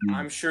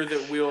I'm sure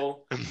that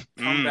we'll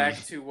come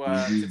back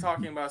to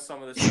talking about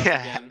some of this stuff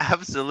again. Yeah,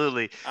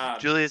 absolutely.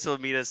 Julius will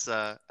meet us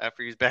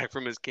after he's back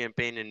from his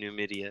campaign in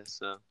Numidia,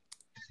 so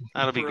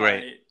that'll be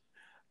great.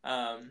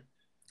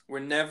 We're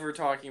never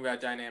talking about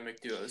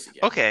dynamic duos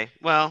again. Okay,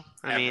 well,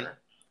 I mean...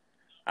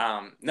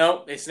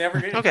 no, it's never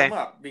going to come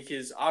up,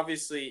 because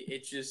obviously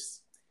it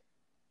just...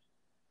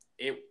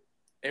 It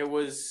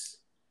was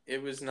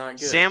not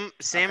good. Sam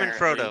and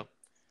Frodo.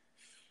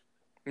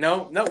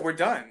 No, we're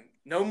done.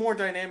 No more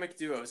dynamic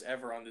duos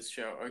ever on this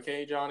show,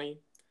 okay, Johnny?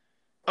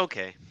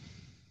 Okay.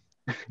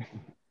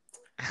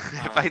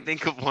 If I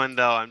think of one,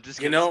 though, I'm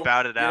just gonna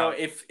spout it out.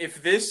 If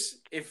this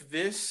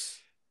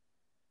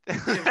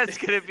that's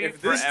gonna be if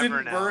forever this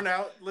didn't now. burn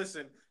out,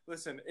 listen.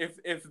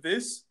 If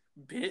this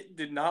bit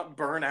did not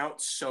burn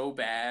out so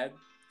bad,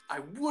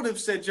 I would have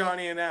said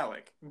Johnny and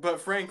Alec.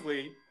 But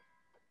frankly,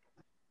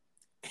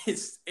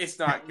 it's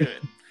not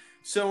good.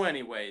 So,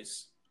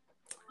 anyways,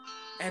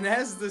 and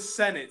as the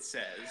Senate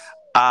says.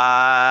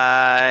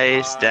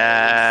 I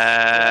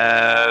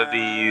stab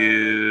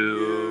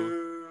you.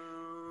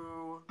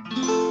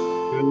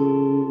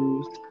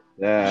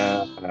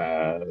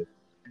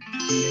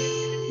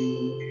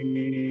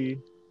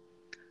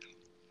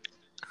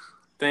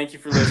 Thank you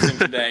for listening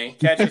today.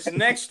 Catch us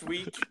next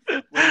week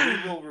when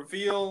we will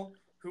reveal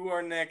who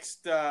our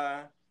next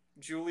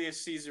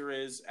Julius Caesar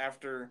is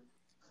after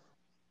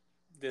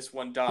this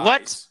one dies.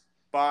 What?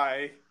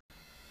 Bye.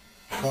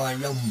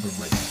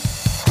 Triumvirate.